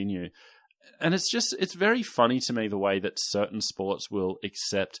continue. And it's very funny to me the way that certain sports will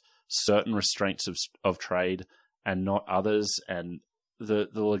accept certain restraints of trade and not others, and the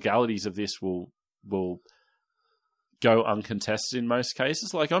legalities of this will go uncontested in most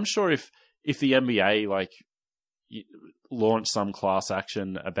cases. Like I'm sure if the NBA like launched some class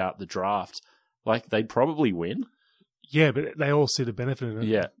action about the draft, like they'd probably win. Yeah, but they all see the benefit in it.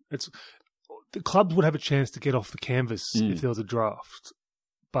 Yeah, the clubs would have a chance to get off the canvas if there was a draft,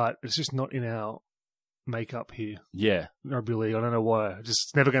 but it's just not in our makeup here. Yeah. Rugby league. I don't know why.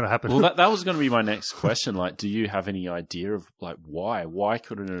 It's never going to happen. Well, that was going to be my next question. Like, do you have any idea of like why? Why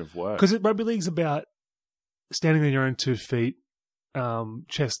couldn't it have worked? Because rugby league's about standing on your own 2 feet,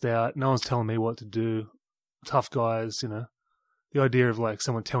 chest out. No one's telling me what to do. Tough guys, you know. The idea of like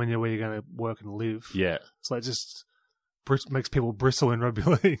someone telling you where you're going to work and live. Yeah. It's like just makes people bristle in rugby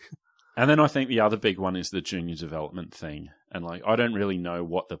league. And then I think the other big one is the junior development thing. And like, I don't really know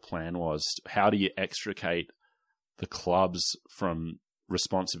what the plan was. How do you extricate the clubs from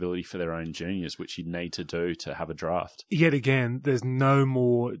responsibility for their own juniors, which you need to do to have a draft? Yet again, there's no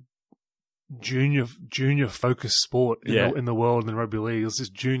more junior focused sport in the world than rugby league. It's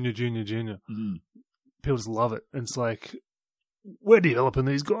just junior. Mm. People just love it. And it's like, we're developing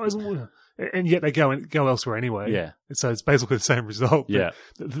these guys. And yet they go elsewhere anyway. Yeah. And so it's basically the same result. Yeah.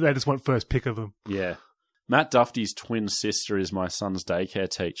 They just want first pick of them. Yeah. Matt Duffy's twin sister is my son's daycare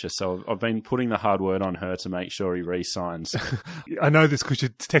teacher, so I've been putting the hard word on her to make sure he re-signs. I know this because you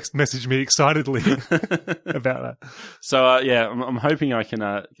text messaged me excitedly about that. So I'm hoping I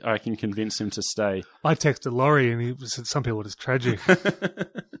can convince him to stay. I texted Laurie and he said some people are just tragic.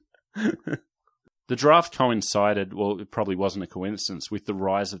 The draft coincided, well, it probably wasn't a coincidence, with the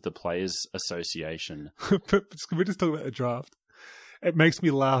rise of the Players Association. But can we just talk about the draft? It makes me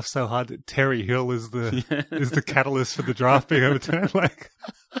laugh so hard that Terry Hill is the catalyst for the draft being overturned.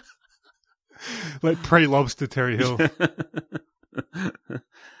 Like pre-Lobster Terry Hill.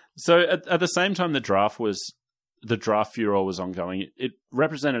 So at the same time the draft furor was ongoing, it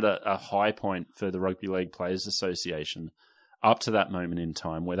represented a high point for the Rugby League Players Association up to that moment in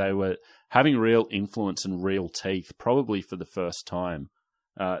time, where they were having real influence and real teeth, probably for the first time.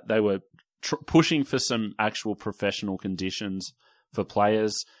 They were pushing for some actual professional conditions for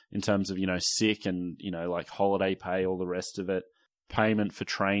players in terms of, sick and, like holiday pay, all the rest of it, payment for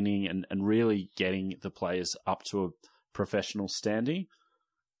training, and really getting the players up to a professional standing.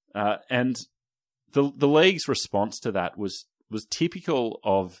 And the league's response to that was typical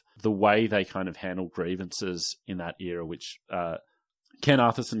of the way they kind of handled grievances in that era, which Ken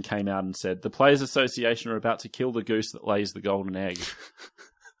Arthurson came out and said, the Players Association are about to kill the goose that lays the golden egg.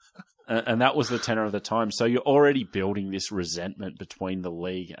 And that was the tenor of the time. So you're already building this resentment between the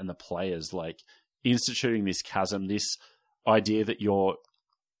league and the players, like instituting this chasm, this idea that you're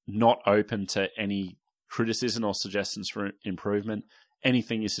not open to any criticism or suggestions for improvement.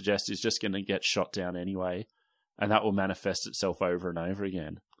 Anything you suggest is just going to get shot down anyway, and that will manifest itself over and over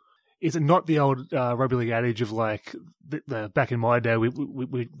again. Is it not the old rugby league adage of like the back in my day we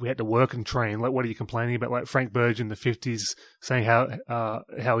had to work and train? Like, what are you complaining about? Like Frank Burge in the 50s saying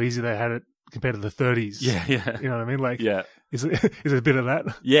how easy they had it compared to the 30s. Yeah. You know what I mean? Like, yeah. Is it a bit of that?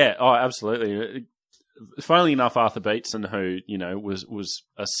 Yeah. Oh, absolutely. Funnily enough, Arthur Beetson, who was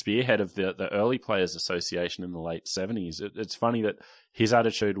a spearhead of the early Players Association in the late 70s. It's funny that his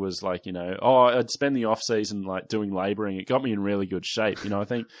attitude was like, I'd spend the off season like doing labouring. It got me in really good shape. I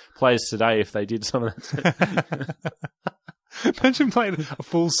think players today, if they did some of that, imagine playing a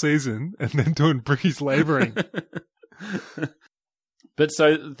full season and then doing brickies labouring. But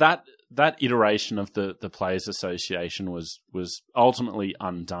so that iteration of the Players Association was ultimately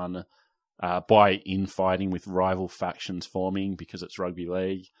undone by infighting with rival factions forming because it's rugby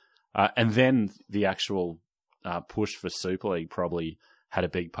league. And then the actual push for Super League probably had a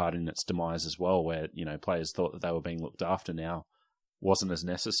big part in its demise as well, where, players thought that they were being looked after now wasn't as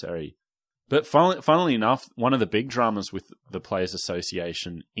necessary. But funnily enough, one of the big dramas with the Players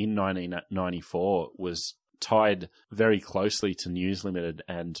Association in 1994 was tied very closely to News Limited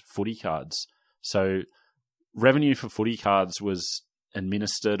and footy cards. So revenue for footy cards was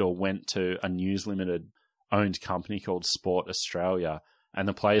administered or went to a News Limited owned company called Sport Australia, and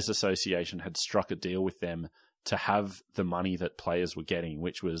the Players Association had struck a deal with them to have the money that players were getting,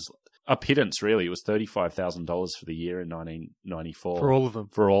 which was a pittance, really. It was $35,000 for the year in 1994. For all of them?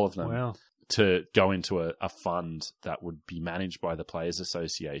 For all of them. Wow. To go into a fund that would be managed by the Players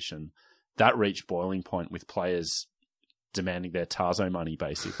Association. That reached boiling point with players demanding their Tarzo money,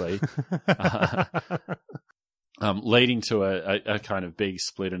 basically. Leading to a kind of big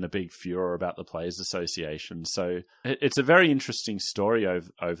split and a big furor about the Players Association. So it's a very interesting story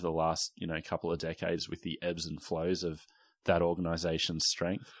over the last couple of decades with the ebbs and flows of that organisation's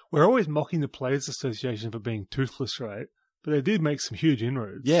strength. We're always mocking the Players Association for being toothless, right? But they did make some huge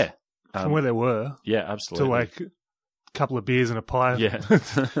inroads. Yeah. From where they were. Yeah, absolutely. To like a couple of beers and a pie. Yeah.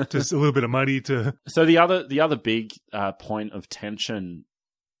 Just a little bit of money to... So the other big point of tension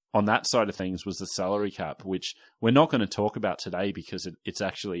on that side of things was the salary cap, which we're not going to talk about today because it's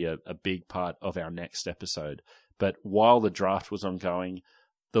actually a big part of our next episode. But while the draft was ongoing,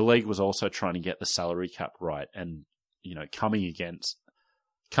 the league was also trying to get the salary cap right, and coming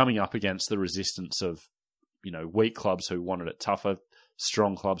up against the resistance of weak clubs who wanted it tougher,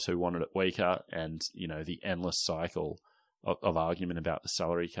 strong clubs who wanted it weaker, and the endless cycle of argument about the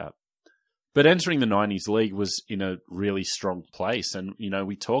salary cap. But entering the 90s league was in a really strong place. And,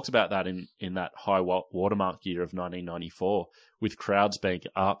 we talked about that in that high watermark year of 1994 with crowds being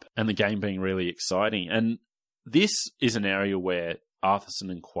up and the game being really exciting. And this is an area where Arthurson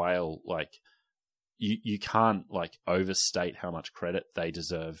and Quayle, you can't overstate how much credit they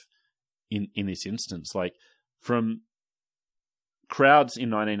deserve in this instance. From crowds in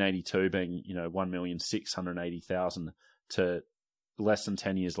 1982 being, 1,680,000 to less than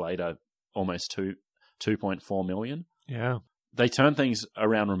 10 years later, almost 2.4 million. Yeah. They turned things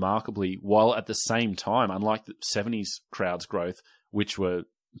around remarkably, while at the same time, unlike the 70s crowds growth, which were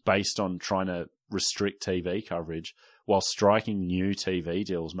based on trying to restrict TV coverage, while striking new TV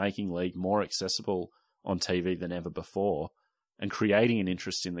deals, making league more accessible on TV than ever before, and creating an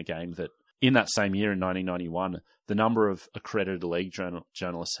interest in the game that in that same year in 1991, the number of accredited league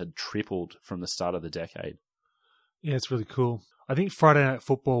journalists had tripled from the start of the decade. Yeah, it's really cool. I think Friday Night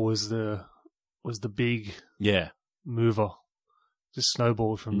Football was the big mover. Just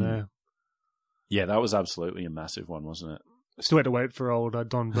snowballed from there. Yeah, that was absolutely a massive one, wasn't it? Still had to wait for old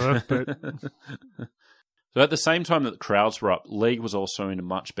Don Burke, but... So at the same time that the crowds were up, league was also in a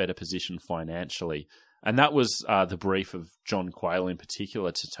much better position financially. And that was the brief of John Quayle in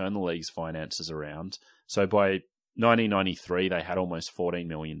particular to turn the league's finances around. So by 1993, they had almost $14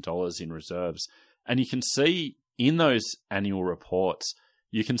 million in reserves. And you can see in those annual reports,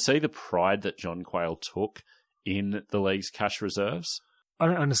 you can see the pride that John Quayle took in the league's cash reserves. I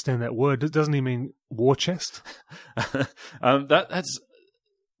don't understand that word. Doesn't he mean war chest? That's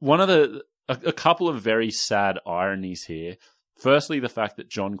one of a couple of very sad ironies here. Firstly, the fact that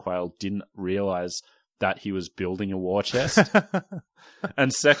John Quayle didn't realize that he was building a war chest.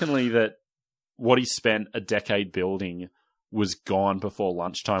 And secondly, that what he spent a decade building was gone before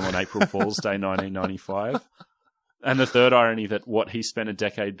lunchtime on April Fool's Day 1995. And the third irony, that what he spent a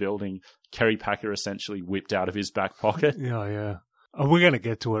decade building, Kerry Packer essentially whipped out of his back pocket. Yeah. And we're going to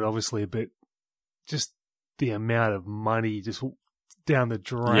get to it, obviously, but just the amount of money just down the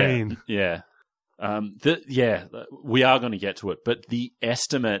drain. Yeah. We are going to get to it, but the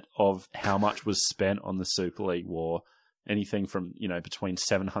estimate of how much was spent on the Super League war, anything from, between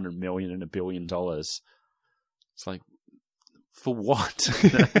 $700 million and $1 billion. It's like, for what?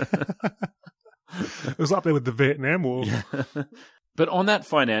 It was up there with the Vietnam War. Yeah. But on that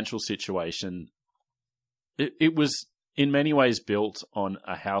financial situation, it was in many ways built on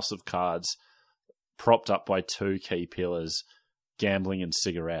a house of cards propped up by two key pillars, gambling and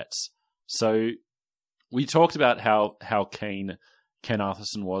cigarettes. So we talked about how keen Ken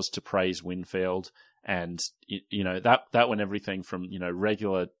Arthurson was to praise Winfield, and that went everything from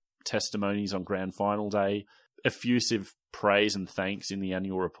regular testimonies on Grand Final Day, effusive praise and thanks in the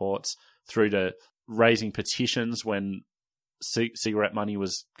annual reports, through to raising petitions when cigarette money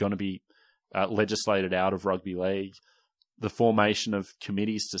was going to be legislated out of rugby league, the formation of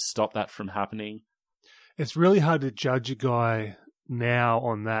committees to stop that from happening. It's really hard to judge a guy now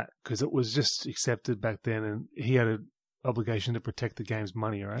on that because it was just accepted back then, and he had an obligation to protect the game's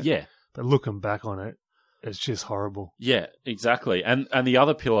money, right? Yeah. But looking back on it, it's just horrible. Yeah, exactly. And the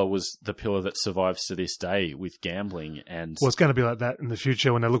other pillar was the pillar that survives to this day with gambling. And well, it's going to be like that in the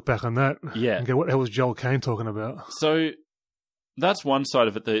future when they look back on that. Yeah. And go, what the hell was Joel Caine talking about? So that's one side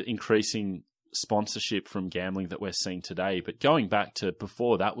of it, the increasing sponsorship from gambling that we're seeing today. But going back to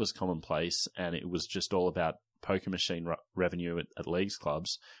before that was commonplace, and it was just all about poker machine revenue at leagues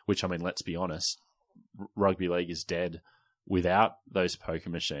clubs, which, I mean, let's be honest, rugby league is dead without those poker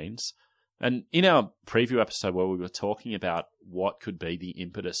machines. And in our preview episode where we were talking about what could be the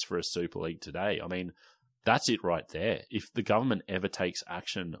impetus for a Super League today, I mean, that's it right there. If the government ever takes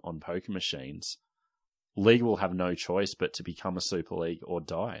action on poker machines, league will have no choice but to become a Super League or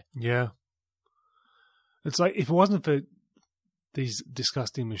die. Yeah. It's like, if it wasn't for these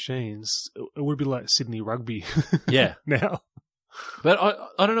disgusting machines, it would be like Sydney Rugby. Yeah. Now. But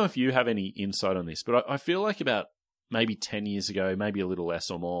I don't know if you have any insight on this, but I feel like about maybe 10 years ago, maybe a little less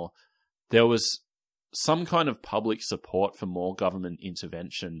or more, there was some kind of public support for more government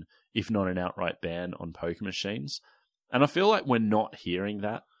intervention, if not an outright ban on poker machines. And I feel like we're not hearing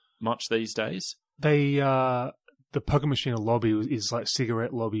that much these days. The poker machine lobby is like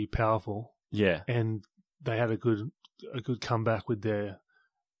cigarette lobby powerful. Yeah. And they had a good comeback with their,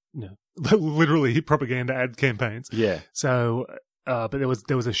 literally propaganda ad campaigns. Yeah. So, but there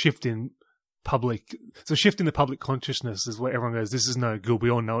was a shift in the public consciousness is where everyone goes, this is no good. We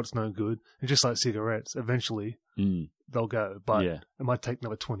all know it's no good. And just like cigarettes, eventually they'll go. But it might take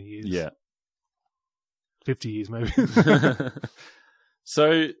another 20 years. Yeah. 50 years maybe.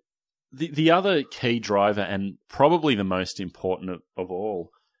 So the other key driver, and probably the most important of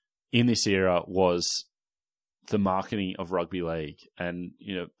all in this era, was the marketing of rugby league. And,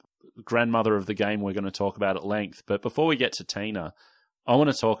 grandmother of the game we're going to talk about at length. But before we get to Tina, I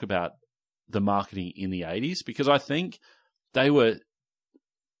want to talk about the marketing in the 80s, because I think they were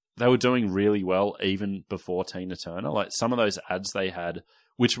doing really well even before Tina Turner. Like some of those ads they had,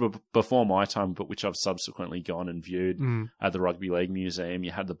 which were before my time, but which I've subsequently gone and viewed at the Rugby League Museum.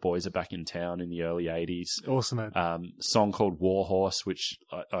 You had The Boys Are Back in Town in the early 80s. Awesome ad. Song called Warhorse, which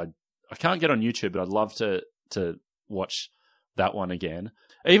I can't get on YouTube, but I'd love to watch that one again.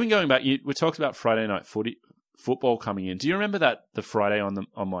 Even going back, we talked about Friday Night Football coming in. Do you remember the Friday on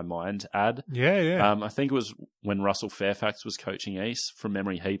My Mind ad? Yeah. I think it was when Russell Fairfax was coaching East. From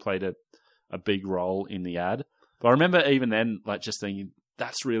memory, he played a big role in the ad. But I remember even then, like, just thinking,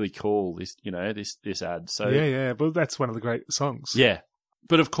 that's really cool, this ad. So yeah. But that's one of the great songs. Yeah.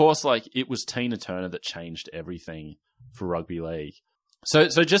 But of course, like, it was Tina Turner that changed everything for rugby league. So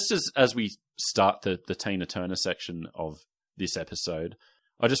just as we start the Tina Turner section of this episode,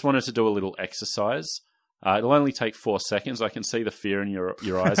 I just wanted to do a little exercise. It'll only take 4 seconds. I can see the fear in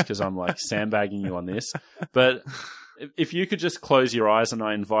your eyes because I'm like sandbagging you on this. But if you could just close your eyes, and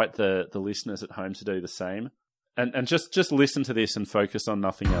I invite the listeners at home to do the same, and just listen to this and focus on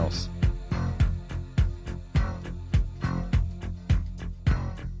nothing else.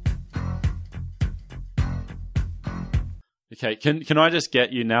 Okay, can I just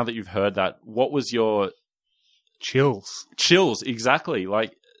get you, now that you've heard that, what was your... Chills. Chills, exactly.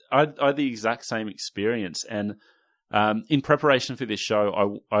 Like, I had the exact same experience. And in preparation for this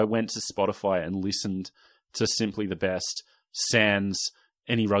show, I went to Spotify and listened to Simply the Best sans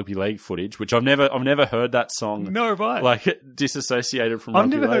any rugby league footage, which I've never heard that song. No, right. Like, disassociated from I've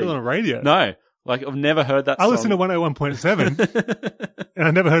rugby never heard league. it on the radio. No, like, I've never heard that song. I listened to 101.7 and I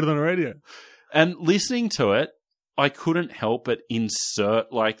never heard it on the radio. And listening to it, I couldn't help but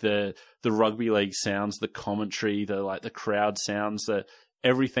insert like the rugby league sounds, the commentary, the crowd sounds,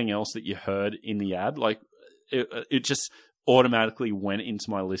 everything else that you heard in the ad. Like it just automatically went into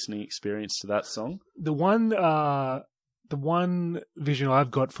my listening experience to that song. The one vision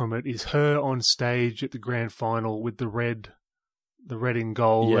I've got from it is her on stage at the grand final with the red in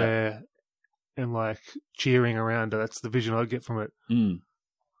goal there, and like cheering around her. That's the vision I get from it. Mm.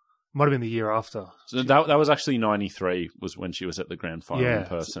 Might have been the year after. So that was actually 93 was when she was at the grand final in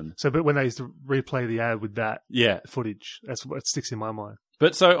person. So, but when they used to replay the ad with that footage, that's what sticks in my mind.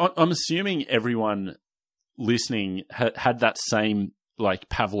 But so I'm assuming everyone listening had that same like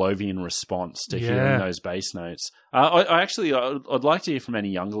Pavlovian response to hearing those bass notes. I'd like to hear from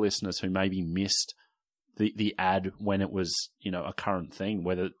any younger listeners who maybe missed the ad when it was, a current thing,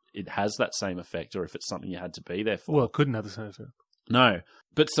 whether it has that same effect or if it's something you had to be there for. Well, it couldn't have the same effect. No.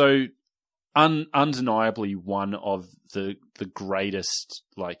 But so undeniably one of the greatest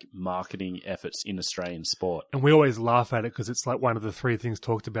like marketing efforts in Australian sport. And we always laugh at it because it's like one of the three things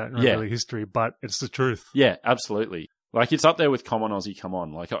talked about in rugby league history, but it's the truth. Yeah, absolutely. Like it's up there with Come On Aussie, Come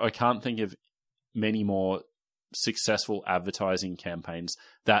On. Like I can't think of many more successful advertising campaigns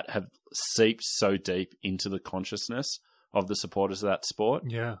that have seeped so deep into the consciousness of the supporters of that sport.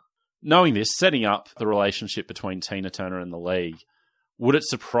 Yeah. Knowing this, setting up the relationship between Tina Turner and the league, would it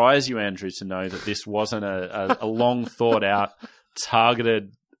surprise you, Andrew, to know that this wasn't a long thought out,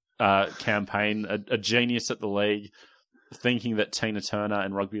 targeted campaign, a genius at the league thinking that Tina Turner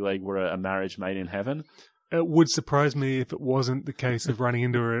and rugby league were a marriage made in heaven? It would surprise me if it wasn't the case of running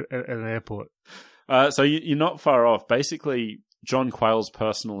into her at an airport. So you're not far off. Basically, John Quayle's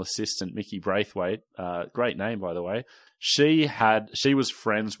personal assistant, Mickey Braithwaite, great name, by the way, she was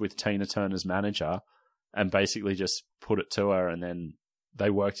friends with Tina Turner's manager and basically just put it to her, and then they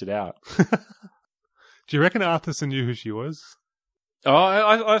worked it out. Do you reckon Arthurson knew who she was? Oh,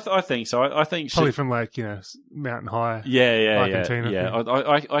 I think so. I think probably from like Mountain High. Yeah.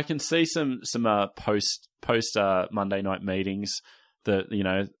 Tina. I can see some post Monday night meetings that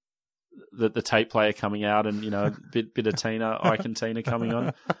the tape player coming out and a bit of Tina, Ike and Tina coming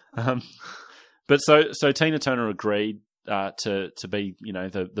on. But so Tina Turner agreed to be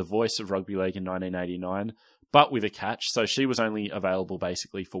the voice of rugby league in 1989, but with a catch. So she was only available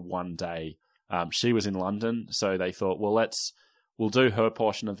basically for one day. She was in London, so they thought, well, we'll do her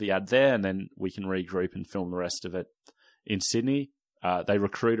portion of the ad there, and then we can regroup and film the rest of it in Sydney. They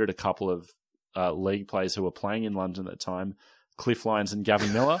recruited a couple of league players who were playing in London at the time, Cliff Lyons and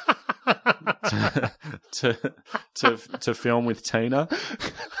Gavin Miller, to film with Tina.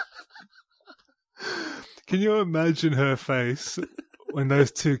 Can you imagine her face when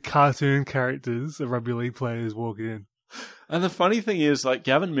those two cartoon characters of rugby league players walk in? And the funny thing is, like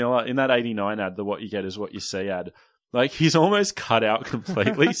Gavin Miller in that 89 ad, the What You Get Is What You See ad, like he's almost cut out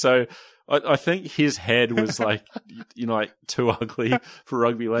completely. So I think his head was like, too ugly for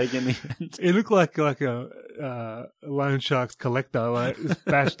rugby league in the end. It looked like a Loan Sharks collector, like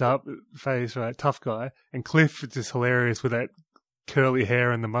bashed up face, right? Tough guy. And Cliff is just hilarious with that curly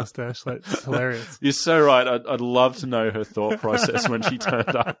hair and the mustache. Like, it's hilarious. You're so right. I'd love to know her thought process when she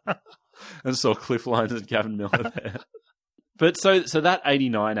turned up and saw Cliff Lyons and Gavin Miller there. But so that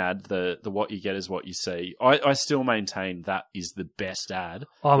 89 ad, the What You Get Is What You See, I still maintain that is the best ad.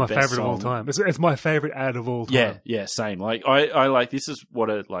 Oh, my favourite of all time. It's my favourite ad of all time. Yeah, same. Like I like, this is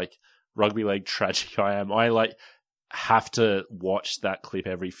what a like rugby league tragic I am. I like have to watch that clip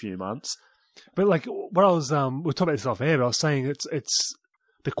every few months. But like what I was, we'll talk about this off air, but I was saying it's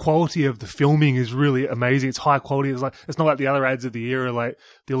the quality of the filming is really amazing. It's high quality. It's not like the other ads of the era, like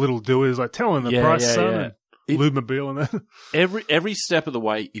the little doers, like telling the price, son. Yeah. Lubemobile and that. Every step of the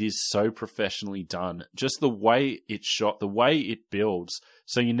way, it is so professionally done. Just the way it's shot, the way it builds.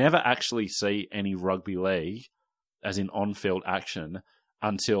 So you never actually see any rugby league, as in on-field action,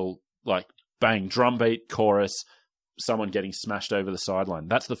 until like bang, drum beat, chorus, someone getting smashed over the sideline.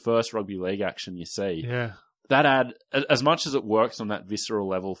 That's the first rugby league action you see. Yeah. that ad, as much as it works on that visceral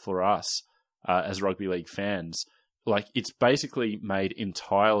level for us as rugby league fans, like it's basically made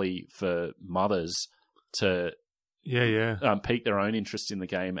entirely for mothers to pique their own interest in the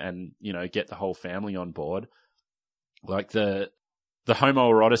game and, you know, get the whole family on board. Like the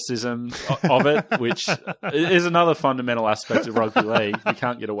homoeroticism of it, which is another fundamental aspect of rugby league. We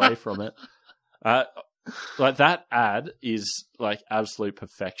can't get away from it. Like that ad is like absolute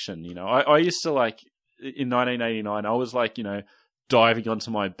perfection. You know, I used to like in 1989, I was like, you know, diving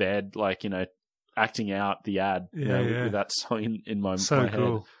onto my bed, like, you know, acting out the ad with that song in my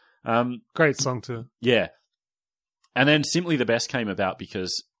cool. head. Great song too. Yeah. And then Simply the Best came about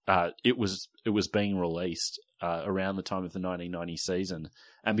because it was being released around the time of the 1990 season.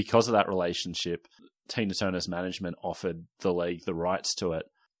 And because of that relationship, Tina Turner's management offered the league the rights to it.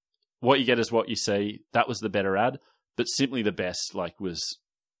 What you get is what you see. That was the better ad. But Simply the Best was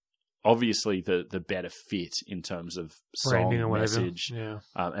obviously the better fit in terms of song, message. Yeah.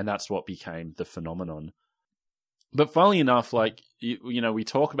 And that's what became the phenomenon. But funnily enough, like, you know, we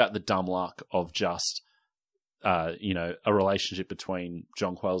talk about the dumb luck of just, you know, a relationship between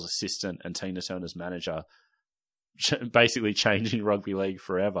John Quayle's assistant and Tina Turner's manager basically changing rugby league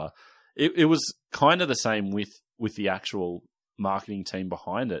forever. It was kind of the same with the actual marketing team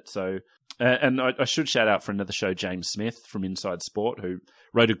behind it. So, and I should shout out friend of the show, James Smith from Inside Sport, who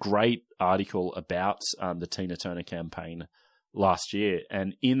wrote a great article about the Tina Turner campaign last year.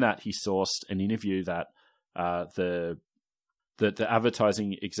 And in that, he sourced an interview that the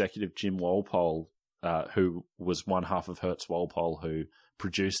advertising executive, Jim Walpole, who was one half of Hertz Walpole, who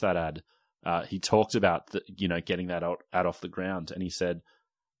produced that ad, he talked about getting that ad off the ground, and he said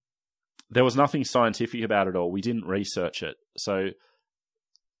there was nothing scientific about it all. We didn't research it, so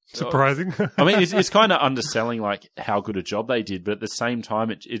surprising. I mean, it's kind of underselling like how good a job they did, but at the same time,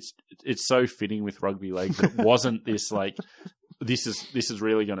 it's so fitting with rugby league that it wasn't this like this is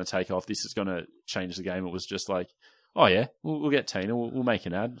really going to take off. This is going to change the game. It was just like, oh yeah, we'll get Tina. We'll make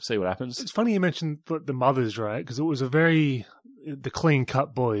an ad. See what happens. It's funny you mentioned the mothers, right? Because it was the clean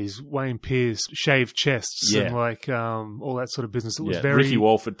cut boys, Wayne Pearce, shaved chests, and like all that sort of business. It was very Ricky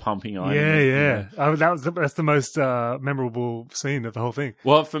Walford pumping iron. Yeah. That's the most memorable scene of the whole thing.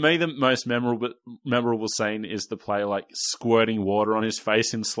 Well, for me, the most memorable scene is the player like squirting water on his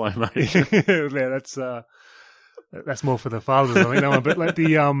face in slow motion. Yeah, that's more for the fathers, I think. That one, but like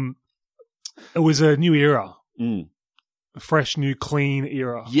it was a new era. A fresh, new, clean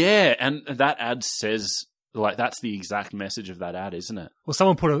era. Yeah, and that ad says, like, that's the exact message of that ad, isn't it? Well,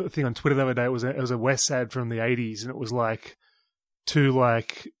 someone put a thing on Twitter the other day. It was a West ad from the 80s, and it was like two,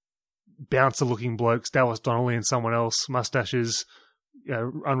 like, bouncer-looking blokes, Dallas Donnelly and someone else, mustaches,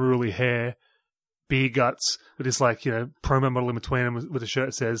 unruly hair, beer guts, with this, like, promo model in between them with a shirt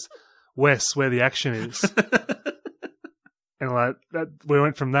that says, West, where the action is. And, like, we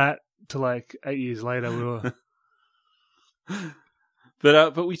went from that to, like, 8 years later, we were...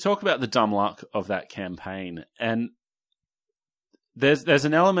 But we talk about the dumb luck of that campaign, and there's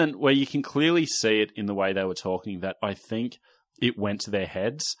an element where you can clearly see it in the way they were talking that I think it went to their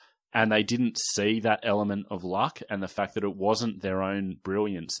heads and they didn't see that element of luck and the fact that it wasn't their own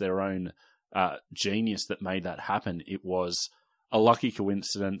brilliance, their own genius that made that happen. It was a lucky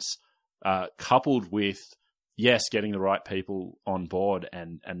coincidence coupled with, yes, getting the right people on board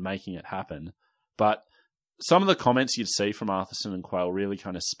and making it happen. But some of the comments you'd see from Arthurson and Quayle really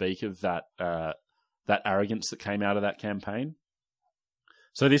kind of speak of that arrogance that came out of that campaign.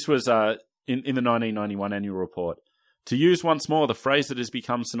 So this was in the 1991 annual report. To use once more the phrase that has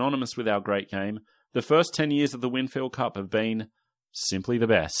become synonymous with our great game, the first 10 years of the Winfield Cup have been simply the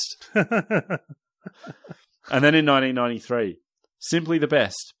best. And then in 1993, simply the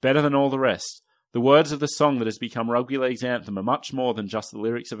best, better than all the rest. The words of the song that has become rugby league's anthem are much more than just the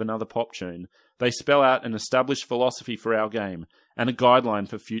lyrics of another pop tune. They spell out an established philosophy for our game and a guideline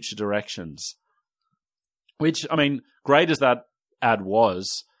for future directions. Which, I mean, great as that ad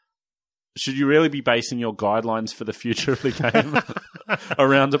was, should you really be basing your guidelines for the future of the game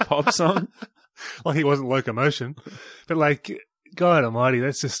around a pop song? Well, he wasn't Locomotion. But, like, God almighty,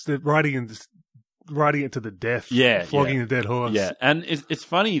 that's just writing it to the death. Yeah. Flogging the dead horse. Yeah. And it's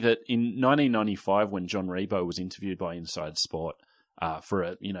funny that in 1995, when John Rebo was interviewed by Inside Sport for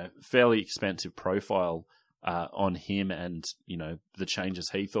a fairly expensive profile on him and the changes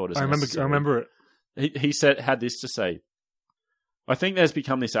he thought as necessary. I remember it. He had this to say: I think there's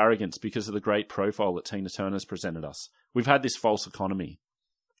become this arrogance because of the great profile that Tina Turner's presented us. We've had this false economy.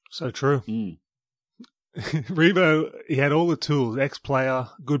 So true. Rebo, he had all the tools: ex-player,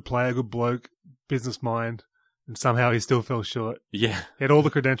 good bloke, business mind, and somehow he still fell short. Yeah. He had all the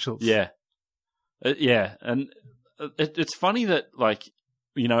credentials. Yeah. Yeah, and it's funny that, like,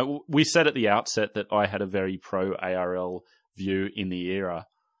 you know, we said at the outset that I had a very pro ARL view in the era,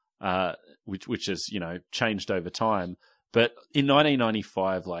 which has, you know, changed over time. But in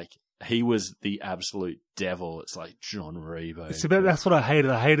 1995, like, he was the absolute devil. It's like John Rebo. See, that's what I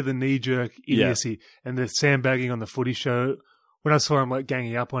hated. I hated the knee-jerk idiocy and the sandbagging on the footy show. When I saw him, like,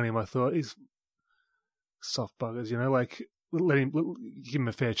 ganging up on him, I thought, he's soft buggers, you know, like, give him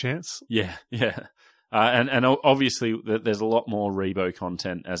a fair chance. Yeah. And obviously there's a lot more Rebo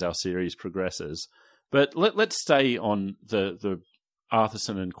content as our series progresses. But let's stay on the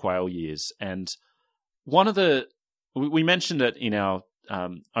Arthurson and Quayle years. And one of we mentioned it in our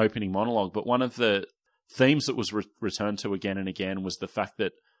opening monologue, but one of the themes that was returned to again and again was the fact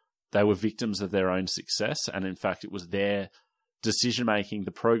that they were victims of their own success. And in fact, it was their decision-making,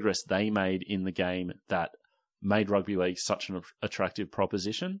 the progress they made in the game that made rugby league such an attractive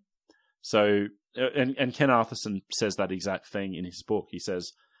proposition. So, and Ken Arthurson says that exact thing in his book. He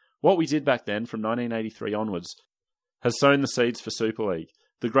says, "What we did back then from 1983 onwards has sown the seeds for Super League.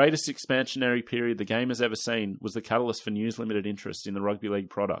 The greatest expansionary period the game has ever seen was the catalyst for News Limited interest in the rugby league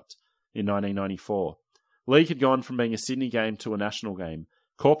product in 1994. League had gone from being a Sydney game to a national game.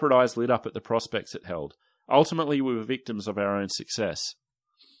 Corporate eyes lit up at the prospects it held. Ultimately, we were victims of our own success."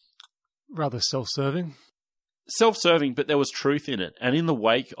 Rather self-serving. Self-serving, but there was truth in it. And in the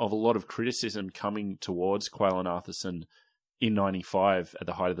wake of a lot of criticism coming towards Quayle and Arthurson in 95 at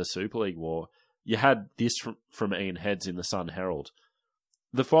the height of the Super League war, you had this from Ian Heads in the Sun Herald.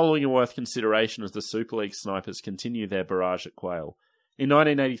 "The following are worth consideration as the Super League snipers continue their barrage at Quayle. In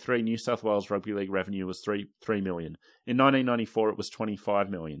 1983, New South Wales Rugby League revenue was 3 million. In 1994, it was 25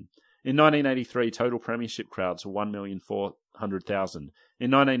 million. In 1983, total premiership crowds were 1,400,000.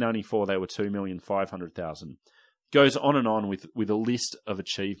 In 1994, they were 2,500,000. Goes on and on with a list of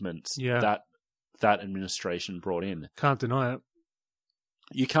achievements that administration brought in. Can't deny it.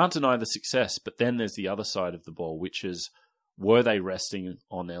 You can't deny the success, but then there's the other side of the ball, which is, were they resting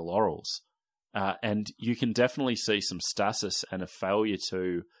on their laurels? And you can definitely see some stasis and a failure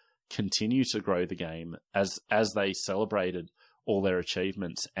to continue to grow the game as they celebrated all their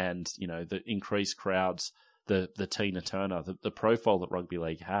achievements and, you know, the increased crowds, the Tina Turner, the profile that rugby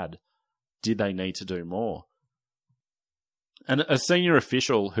league had. Did they need to do more? And a senior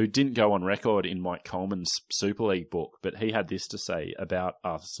official who didn't go on record in Mike Coleman's Super League book, but he had this to say about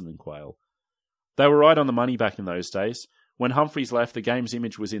Arthurson and Quayle. "They were right on the money back in those days. When Humphreys left, the game's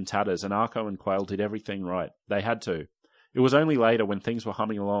image was in tatters, and Arco and Quayle did everything right. They had to. It was only later, when things were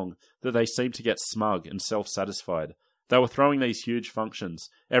humming along, that they seemed to get smug and self-satisfied. They were throwing these huge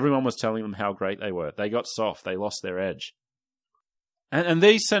functions. Everyone was telling them how great they were. They got soft. They lost their edge." And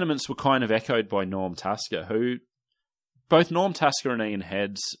these sentiments were kind of echoed by Norm Tasker, who... Both Norm Tasker and Ian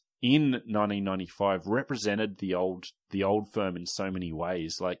Heads in 1995 represented the old firm in so many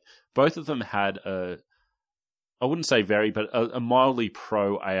ways. Like, both of them had I wouldn't say but a mildly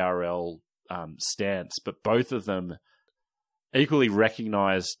pro-ARL stance, but both of them equally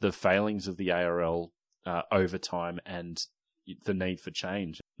recognised the failings of the ARL over time and the need for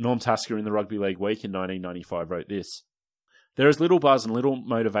change. Norm Tasker in the Rugby League Week in 1995 wrote this: "There is little buzz and little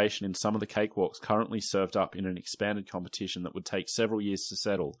motivation in some of the cakewalks currently served up in an expanded competition that would take several years to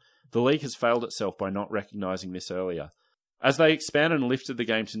settle. The league has failed itself by not recognising this earlier. As they expanded and lifted the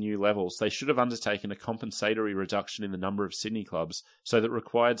game to new levels, they should have undertaken a compensatory reduction in the number of Sydney clubs so that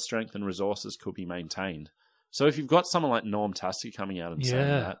required strength and resources could be maintained." So if you've got someone like Norm Tasker coming out and saying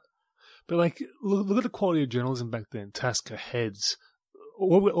that... But, like, look at the quality of journalism back then. Tasker, Heads...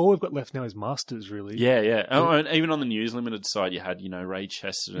 All we've got left now is Masters, really. Yeah. Oh, and even on the News Limited side, you had, you know, Ray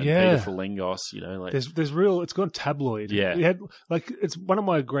Chester and Peter Falingos, you know. Like, there's real... It's gone tabloid. Yeah. We had, like, it's one of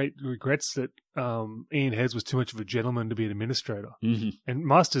my great regrets that Ian Heads was too much of a gentleman to be an administrator. Mm-hmm. And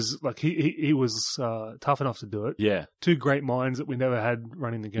Masters, like, he was tough enough to do it. Yeah. Two great minds that we never had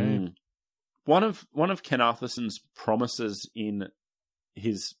running the game. One of Ken Arthurson's promises in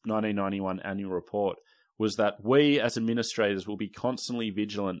his 1991 annual report was that we as administrators will be constantly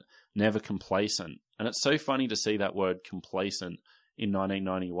vigilant, never complacent. And it's so funny to see that word complacent in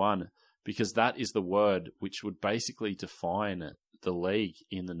 1991, because that is the word which would basically define the league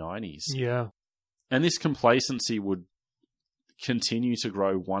in the 90s. Yeah. And this complacency would continue to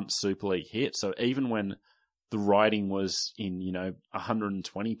grow once Super League hit. So even when the writing was in,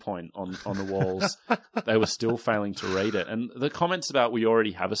 120 point on the walls, they were still failing to read it. And the comments about we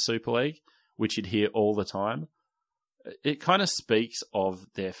already have a Super League, which you'd hear all the time, it kind of speaks of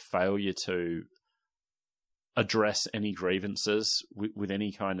their failure to address any grievances with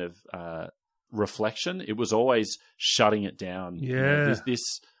any kind of reflection. It was always shutting it down. Yeah.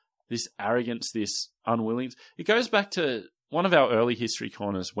 this arrogance, this unwillingness. It goes back to one of our early history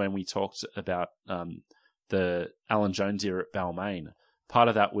corners when we talked about the Alan Jones era at Balmain. Part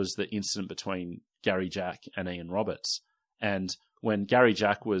of that was the incident between Gary Jack and Ian Roberts. And when Gary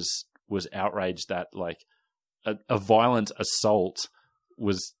Jack was outraged that like a violent assault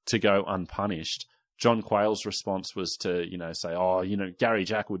was to go unpunished, John Quayle's response was to, say, Gary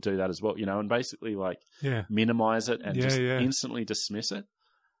Jack would do that as well, and basically like minimize it and instantly dismiss it.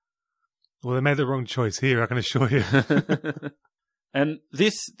 Well, they made the wrong choice here, I can assure you. And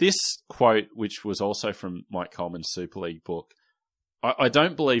this quote, which was also from Mike Coleman's Super League book, I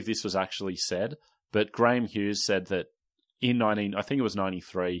don't believe this was actually said, but Graham Hughes said that in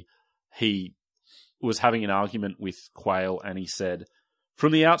 93, he was having an argument with Quayle, and he said,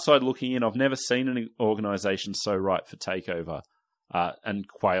 "From the outside looking in, I've never seen an organisation so ripe for takeover." And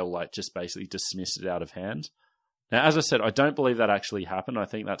Quayle just basically dismissed it out of hand. Now, as I said, I don't believe that actually happened. I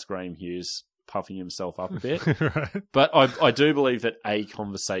think that's Graham Hughes puffing himself up a bit. Right. But I do believe that a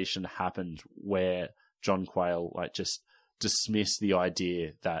conversation happened where John Quayle just dismissed the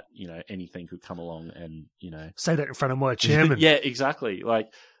idea that, anything could come along and, say that in front of my chairman. Yeah, exactly.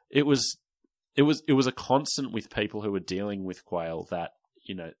 It was a constant with people who were dealing with Quayle that,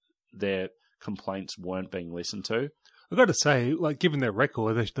 their complaints weren't being listened to. I've got to say, given their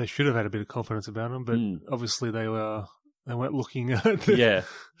record, they should have had a bit of confidence about them, but obviously they weren't looking to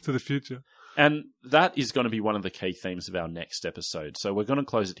the future. And that is going to be one of the key themes of our next episode. So we're going to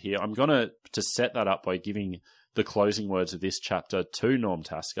close it here. I'm going to set that up by giving the closing words of this chapter to Norm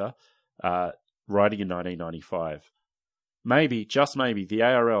Tasker, writing in 1995. Maybe, just maybe, the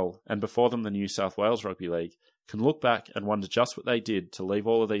ARL, and before them the New South Wales Rugby League, can look back and wonder just what they did to leave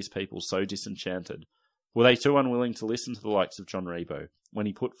all of these people so disenchanted. Were they too unwilling to listen to the likes of John Rebo when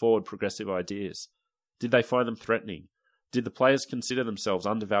he put forward progressive ideas? Did they find them threatening? Did the players consider themselves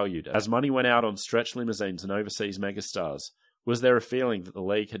undervalued as money went out on stretch limousines and overseas megastars? Was there a feeling that the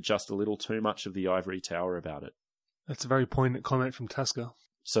league had just a little too much of the ivory tower about it? That's a very poignant comment from Tasker.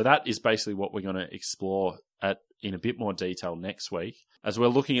 So that is basically what we're going to explore in a bit more detail next week, as we're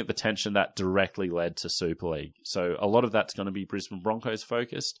looking at the tension that directly led to Super League. So a lot of that's going to be Brisbane Broncos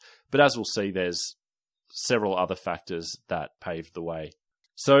focused, but as we'll see, there's several other factors that paved the way.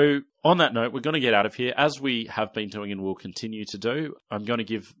 So on that note, we're going to get out of here, as we have been doing and will continue to do. I'm going to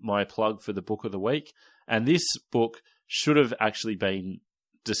give my plug for the book of the week, and this book should have actually been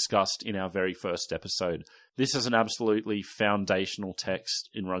discussed in our very first episode. This is an absolutely foundational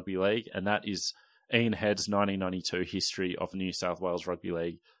text in rugby league, and that is Ian Head's 1992 History of New South Wales Rugby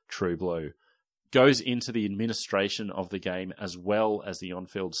League, True Blue. Goes into the administration of the game as well as the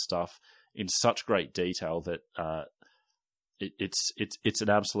on-field stuff in such great detail that it's an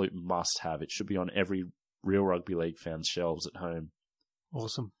absolute must-have. It should be on every real rugby league fan's shelves at home.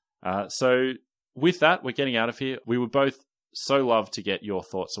 Awesome. So with that, we're getting out of here. We would both so love to get your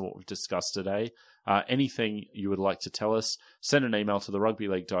thoughts on what we've discussed today. Anything you would like to tell us, send an email to the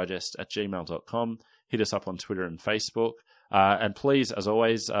rugbyleaguedigest@gmail.com. Hit us up on Twitter and Facebook. And please, as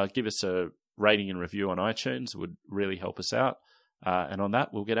always, give us a rating and review on iTunes. It would really help us out. And on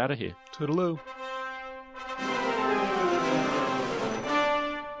that, we'll get out of here. Toodaloo.